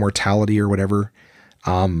know, of mortality or whatever,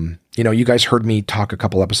 you know, you guys heard me talk a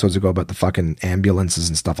couple episodes ago about the fucking ambulances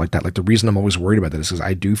and stuff like that. Like, the reason I'm always worried about that is because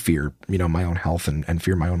I do fear, you know, my own health and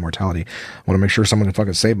fear my own mortality. I want to make sure someone can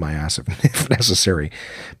fucking save my ass if necessary.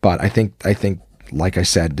 But I think, like I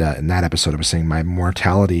said, in that episode, I was saying my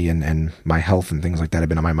mortality and my health and things like that have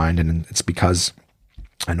been on my mind. And it's because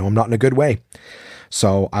I know I'm not in a good way.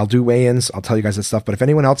 So I'll do weigh-ins. I'll tell you guys that stuff. But if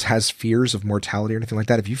anyone else has fears of mortality or anything like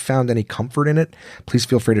that, if you found any comfort in it, please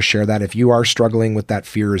feel free to share that. If you are struggling with that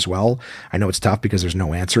fear as well, I know it's tough because there's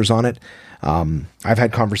no answers on it. I've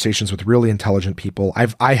had conversations with really intelligent people.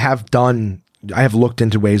 I have looked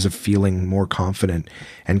into ways of feeling more confident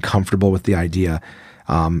and comfortable with the idea.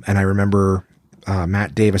 And I remember,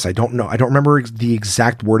 Matt Davis, I don't remember the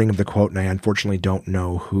exact wording of the quote, and I unfortunately don't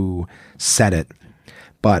know who said it,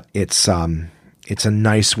 but it's a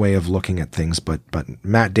nice way of looking at things. But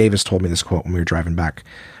Matt Davis told me this quote when we were driving back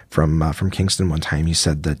from Kingston one time. He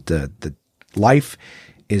said that the life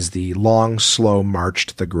is the long, slow march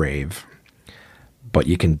to the grave, but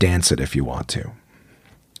you can dance it if you want to.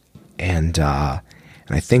 And I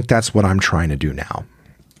think that's what I'm trying to do now.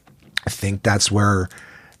 I think that's where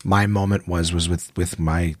my moment was with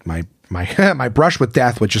my my brush with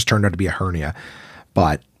death, which just turned out to be a hernia.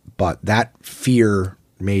 But that fear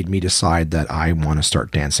made me decide that I want to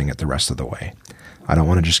start dancing it the rest of the way. I don't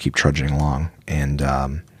want to just keep trudging along. And,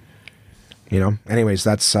 you know, anyways,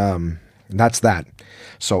 that's that.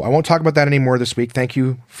 So I won't talk about that anymore this week. Thank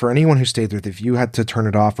you for anyone who stayed with it. If you had to turn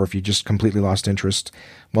it off or if you just completely lost interest,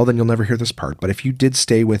 well, then you'll never hear this part. But if you did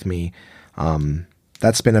stay with me,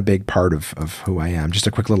 that's been a big part of who I am. Just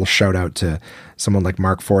a quick little shout out to someone like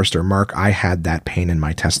Mark Forrester. Mark, I had that pain in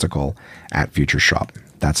my testicle at Future Shop.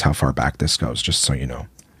 That's how far back this goes, just so you know.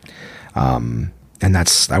 And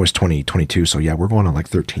I was 22. So yeah, we're going on like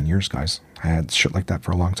 13 years, guys. I had shit like that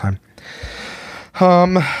for a long time.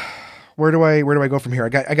 Where do I go from here?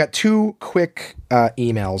 I got two quick,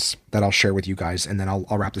 emails that I'll share with you guys, and then I'll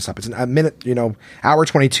wrap this up. It's a minute, hour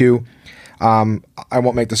 22. I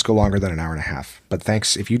won't make this go longer than an hour and a half, but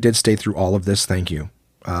thanks. If you did stay through all of this, thank you.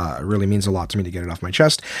 It really means a lot to me to get it off my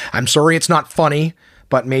chest. I'm sorry it's not funny,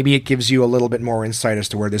 but maybe it gives you a little bit more insight as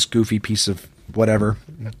to where this goofy piece of whatever,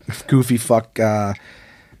 goofy fuck,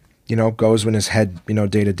 goes in his head,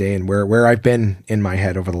 day to day, and where I've been in my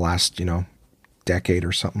head over the last, decade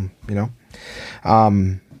or something,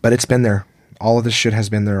 but it's been there. All of this shit has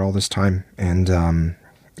been there all this time. And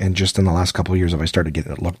just in the last couple of years, I started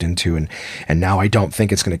getting it looked into, and now I don't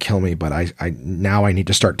think it's going to kill me, but I need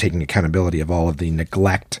to start taking accountability of all of the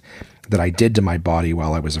neglect that I did to my body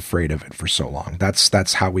while I was afraid of it for so long.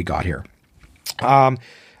 That's how we got here. I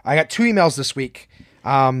got two emails this week.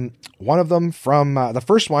 One of them from the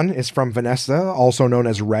first one is from Vanessa, also known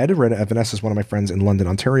as Red. Vanessa is one of my friends in London,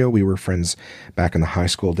 Ontario. We were friends back in the high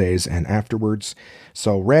school days and afterwards.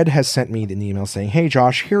 So Red has sent me an email saying, "Hey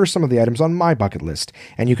Josh, here are some of the items on my bucket list,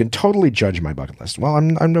 and you can totally judge my bucket list." Well,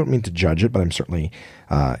 I don't mean to judge it, but I'm certainly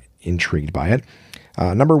intrigued by it.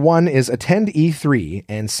 Number one is attend E3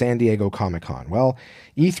 and San Diego Comic-Con. Well,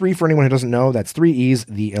 E3, for anyone who doesn't know, that's 3 E's.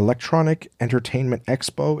 The Electronic Entertainment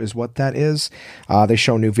Expo is what that is. They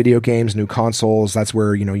show new video games, new consoles. That's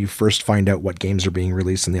where, you first find out what games are being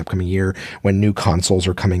released in the upcoming year, when new consoles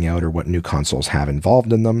are coming out or what new consoles have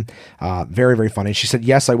involved in them. Very, very funny. She said,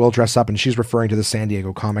 yes, I will dress up, and she's referring to the San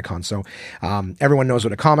Diego Comic-Con. So everyone knows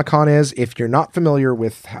what a Comic-Con is. If you're not familiar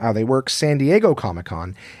with how they work, San Diego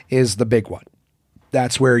Comic-Con is the big one.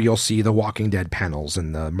 That's where you'll see the Walking Dead panels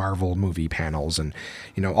and the Marvel movie panels and,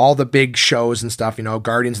 all the big shows and stuff,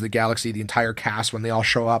 Guardians of the Galaxy, the entire cast, when they all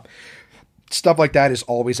show up, stuff like that is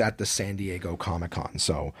always at the San Diego Comic-Con.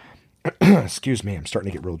 So, excuse me, I'm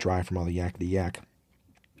starting to get real dry from all the yakety yak.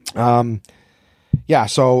 Yeah,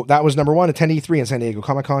 so that was number one, attend E3 and San Diego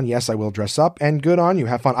Comic-Con. Yes, I will dress up, and good on you.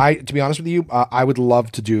 Have fun. To be honest with you, I would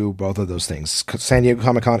love to do both of those things, San Diego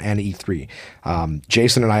Comic-Con and E3.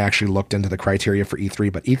 Jason and I actually looked into the criteria for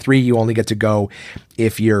E3, but E3, you only get to go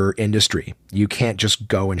if you're industry. You can't just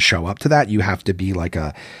go and show up to that. You have to be like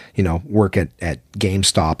work at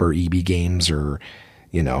GameStop or EB Games or,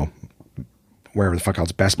 wherever the fuck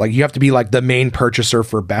else, Best Buy. Like, you have to be like the main purchaser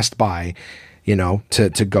for Best Buy,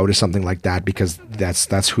 to go to something like that, because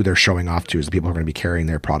that's who they're showing off to, is the people who are going to be carrying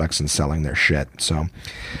their products and selling their shit. So,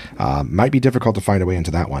 might be difficult to find a way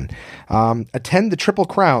into that one. Attend the Triple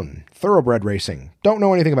Crown, thoroughbred racing. Don't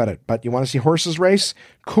know anything about it, but you want to see horses race?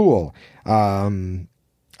 Cool.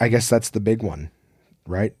 I guess that's the big one,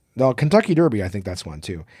 right? The Kentucky Derby, I think that's one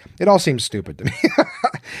too. It all seems stupid to me.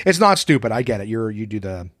 It's not stupid. I get it. You do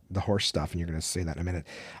the horse stuff, and you're going to say that in a minute.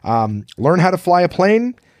 Learn how to fly a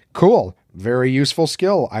plane. Cool. Very useful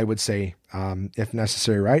skill, I would say, if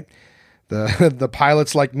necessary, right? The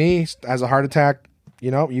pilots like me has a heart attack,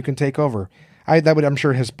 you can take over. I'm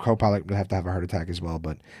sure his co-pilot would have to have a heart attack as well,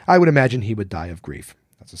 but I would imagine he would die of grief.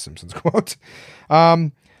 That's a Simpsons quote.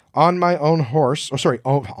 On my own horse.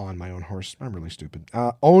 On my own horse. I'm really stupid.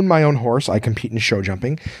 Own my own horse. I compete in show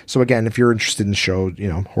jumping. So again, if you're interested in show,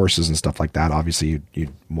 horses and stuff like that, obviously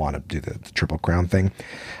you'd want to do the Triple Crown thing.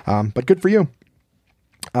 But good for you.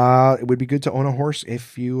 It would be good to own a horse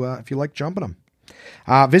if you like jumping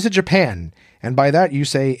them. Visit Japan, and by that you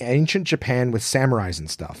say ancient Japan with samurais and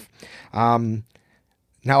stuff.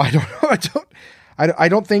 Now I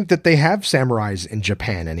don't think that they have samurais in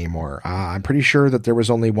Japan anymore. I'm pretty sure that there was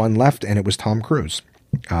only one left, and it was Tom Cruise.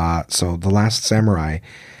 So the last samurai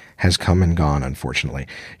has come and gone, unfortunately.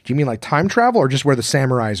 Do you mean like time travel, or just where the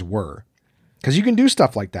samurais were? Because you can do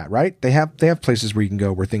stuff like that, right? They have places where you can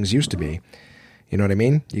go where things used to be. You know what I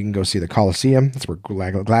mean? You can go see the Colosseum. That's where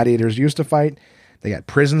gladiators used to fight. They got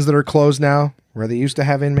prisons that are closed now where they used to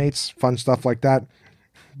have inmates. Fun stuff like that.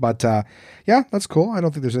 But yeah, that's cool. I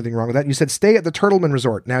don't think there's anything wrong with that. You said stay at the Turtleman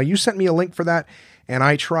Resort. Now, you sent me a link for that, and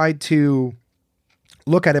I tried to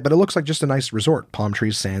look at it, but it looks like just a nice resort. Palm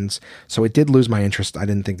trees, sands. So it did lose my interest. I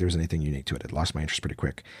didn't think there was anything unique to it. It lost my interest pretty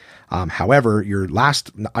quick. However, your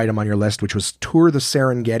last item on your list, which was tour the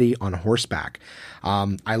Serengeti on horseback.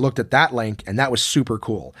 I looked at that link, and that was super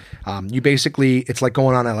cool. You basically, it's like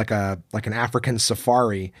going on like an African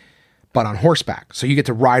safari, but on horseback. So you get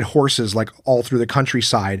to ride horses like all through the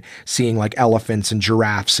countryside, seeing like elephants and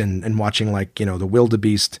giraffes and watching like, the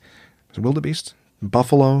wildebeest. Is it wildebeest?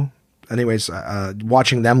 Buffalo? Anyways,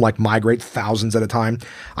 watching them like migrate thousands at a time.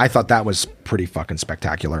 I thought that was pretty fucking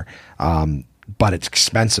spectacular. But it's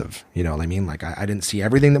expensive. You know what I mean? Like I didn't see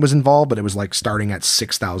everything that was involved, but it was like starting at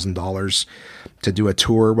 $6,000 to do a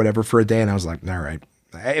tour or whatever for a day. And I was like, all right.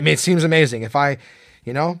 I mean, it seems amazing. If I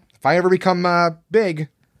ever become big,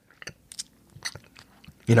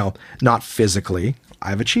 not physically,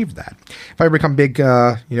 I've achieved that. If I become big,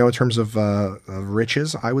 in terms of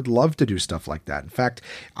riches, I would love to do stuff like that. In fact,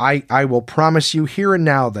 I will promise you here and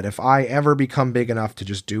now that if I ever become big enough to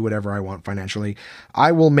just do whatever I want financially,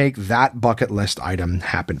 I will make that bucket list item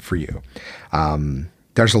happen for you.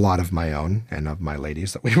 There's a lot of my own and of my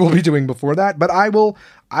ladies that we will be doing before that, but I will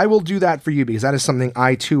do that for you because that is something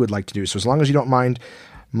I too would like to do. So as long as you don't mind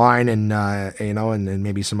mine and, and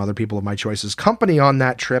maybe some other people of my choices company on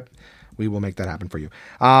that trip, we will make that happen for you.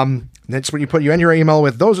 That's what you end your email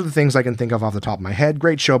with. Those are the things I can think of off the top of my head.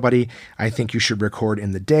 Great show, buddy. I think you should record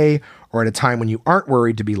in the day or at a time when you aren't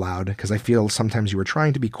worried to be loud, because I feel sometimes you were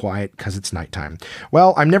trying to be quiet because it's nighttime.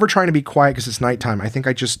 Well, I'm never trying to be quiet because it's nighttime. I think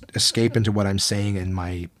I just escape into what I'm saying in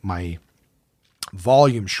my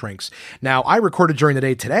volume shrinks. Now, I recorded during the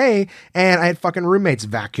day today, and I had fucking roommates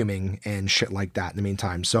vacuuming and shit like that in the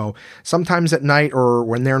meantime. So sometimes at night or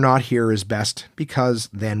when they're not here is best, because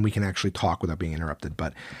then we can actually talk without being interrupted.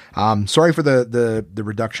 But sorry for the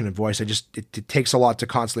reduction in voice. It takes a lot to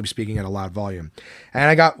constantly be speaking at a loud volume. And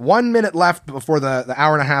I got 1 minute left before the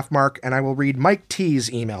hour and a half mark, and I will read Mike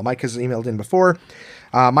T's email. Mike has emailed in before.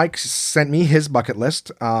 Mike sent me his bucket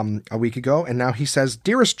list a week ago, and now he says,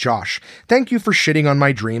 "Dearest Josh, thank you for shitting on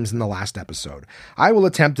my dreams in the last episode. I will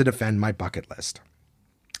attempt to defend my bucket list.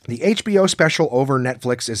 The HBO special over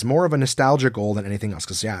Netflix is more of a nostalgia goal than anything else."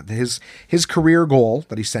 Because, yeah, his career goal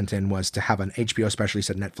that he sent in was to have an HBO special. He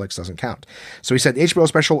said Netflix doesn't count. So he said the HBO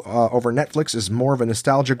special over Netflix is more of a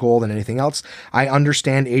nostalgia goal than anything else. I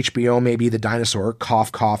understand HBO may be the dinosaur,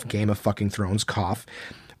 cough, cough, Game of fucking Thrones, cough.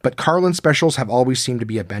 But Carlin specials have always seemed to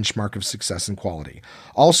be a benchmark of success and quality.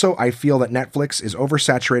 Also, I feel that Netflix is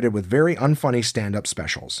oversaturated with very unfunny stand-up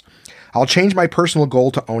specials. I'll change my personal goal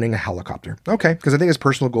to owning a helicopter. Okay, because I think his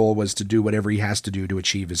personal goal was to do whatever he has to do to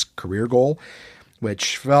achieve his career goal,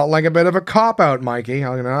 which felt like a bit of a cop-out, Mikey.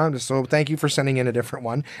 So thank you for sending in a different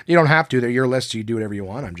one. You don't have to. They're your list. So you do whatever you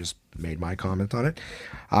want. I'm just made my comment on it.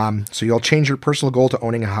 So you'll change your personal goal to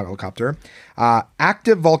owning a helicopter.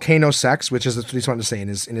 Active volcano sex, which is what he's wanted to say in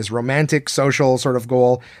his romantic, social sort of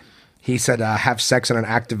goal. He said, have sex on an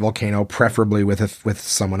active volcano, preferably with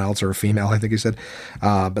someone else or a female, I think he said.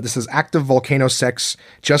 But this is active volcano sex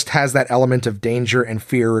just has that element of danger and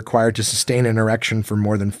fear required to sustain an erection for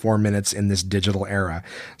more than 4 minutes in this digital era.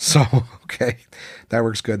 So, okay, that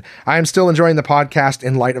works good. I am still enjoying the podcast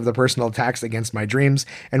in light of the personal attacks against my dreams,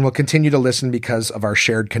 and will continue to listen because of our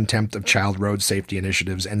shared contempt of child road safety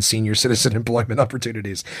initiatives and senior citizen employment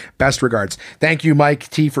opportunities. Best regards. Thank you, Mike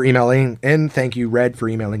T, for emailing in. Thank you, Red, for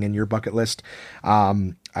emailing in your bucket list.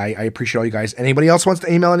 I appreciate all you guys. Anybody else wants to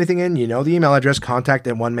email anything in, you know the email address,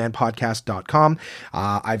 contact@onemanpodcast.com.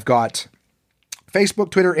 I've got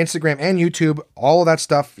Facebook, Twitter, Instagram, and YouTube, all of that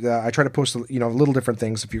stuff. I try to post, little different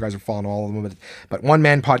things if you guys are following all of them. But One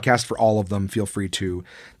Man Podcast for all of them. Feel free to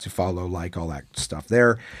follow, like, all that stuff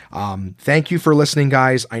there. Thank you for listening,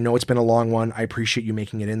 guys. I know it's been a long one. I appreciate you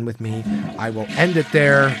making it in with me. I will end it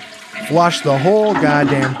there. Flush the whole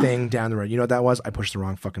goddamn thing down the road. You know what that was? I pushed the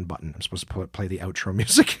wrong fucking button. I'm supposed to play the outro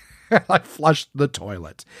music. I flushed the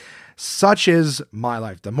toilet. Such is my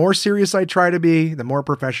life. The more serious I try to be, the more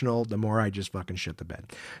professional, the more I just fucking shit the bed.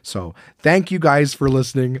 So thank you guys for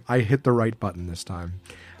listening. I hit the right button this time.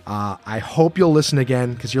 I hope you'll listen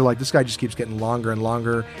again, because you're like, this guy just keeps getting longer and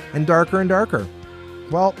longer and darker.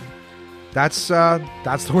 Well, that's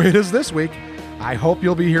the way it is this week. I hope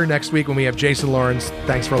you'll be here next week when we have Jason Lawrence.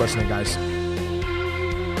 Thanks for listening, guys.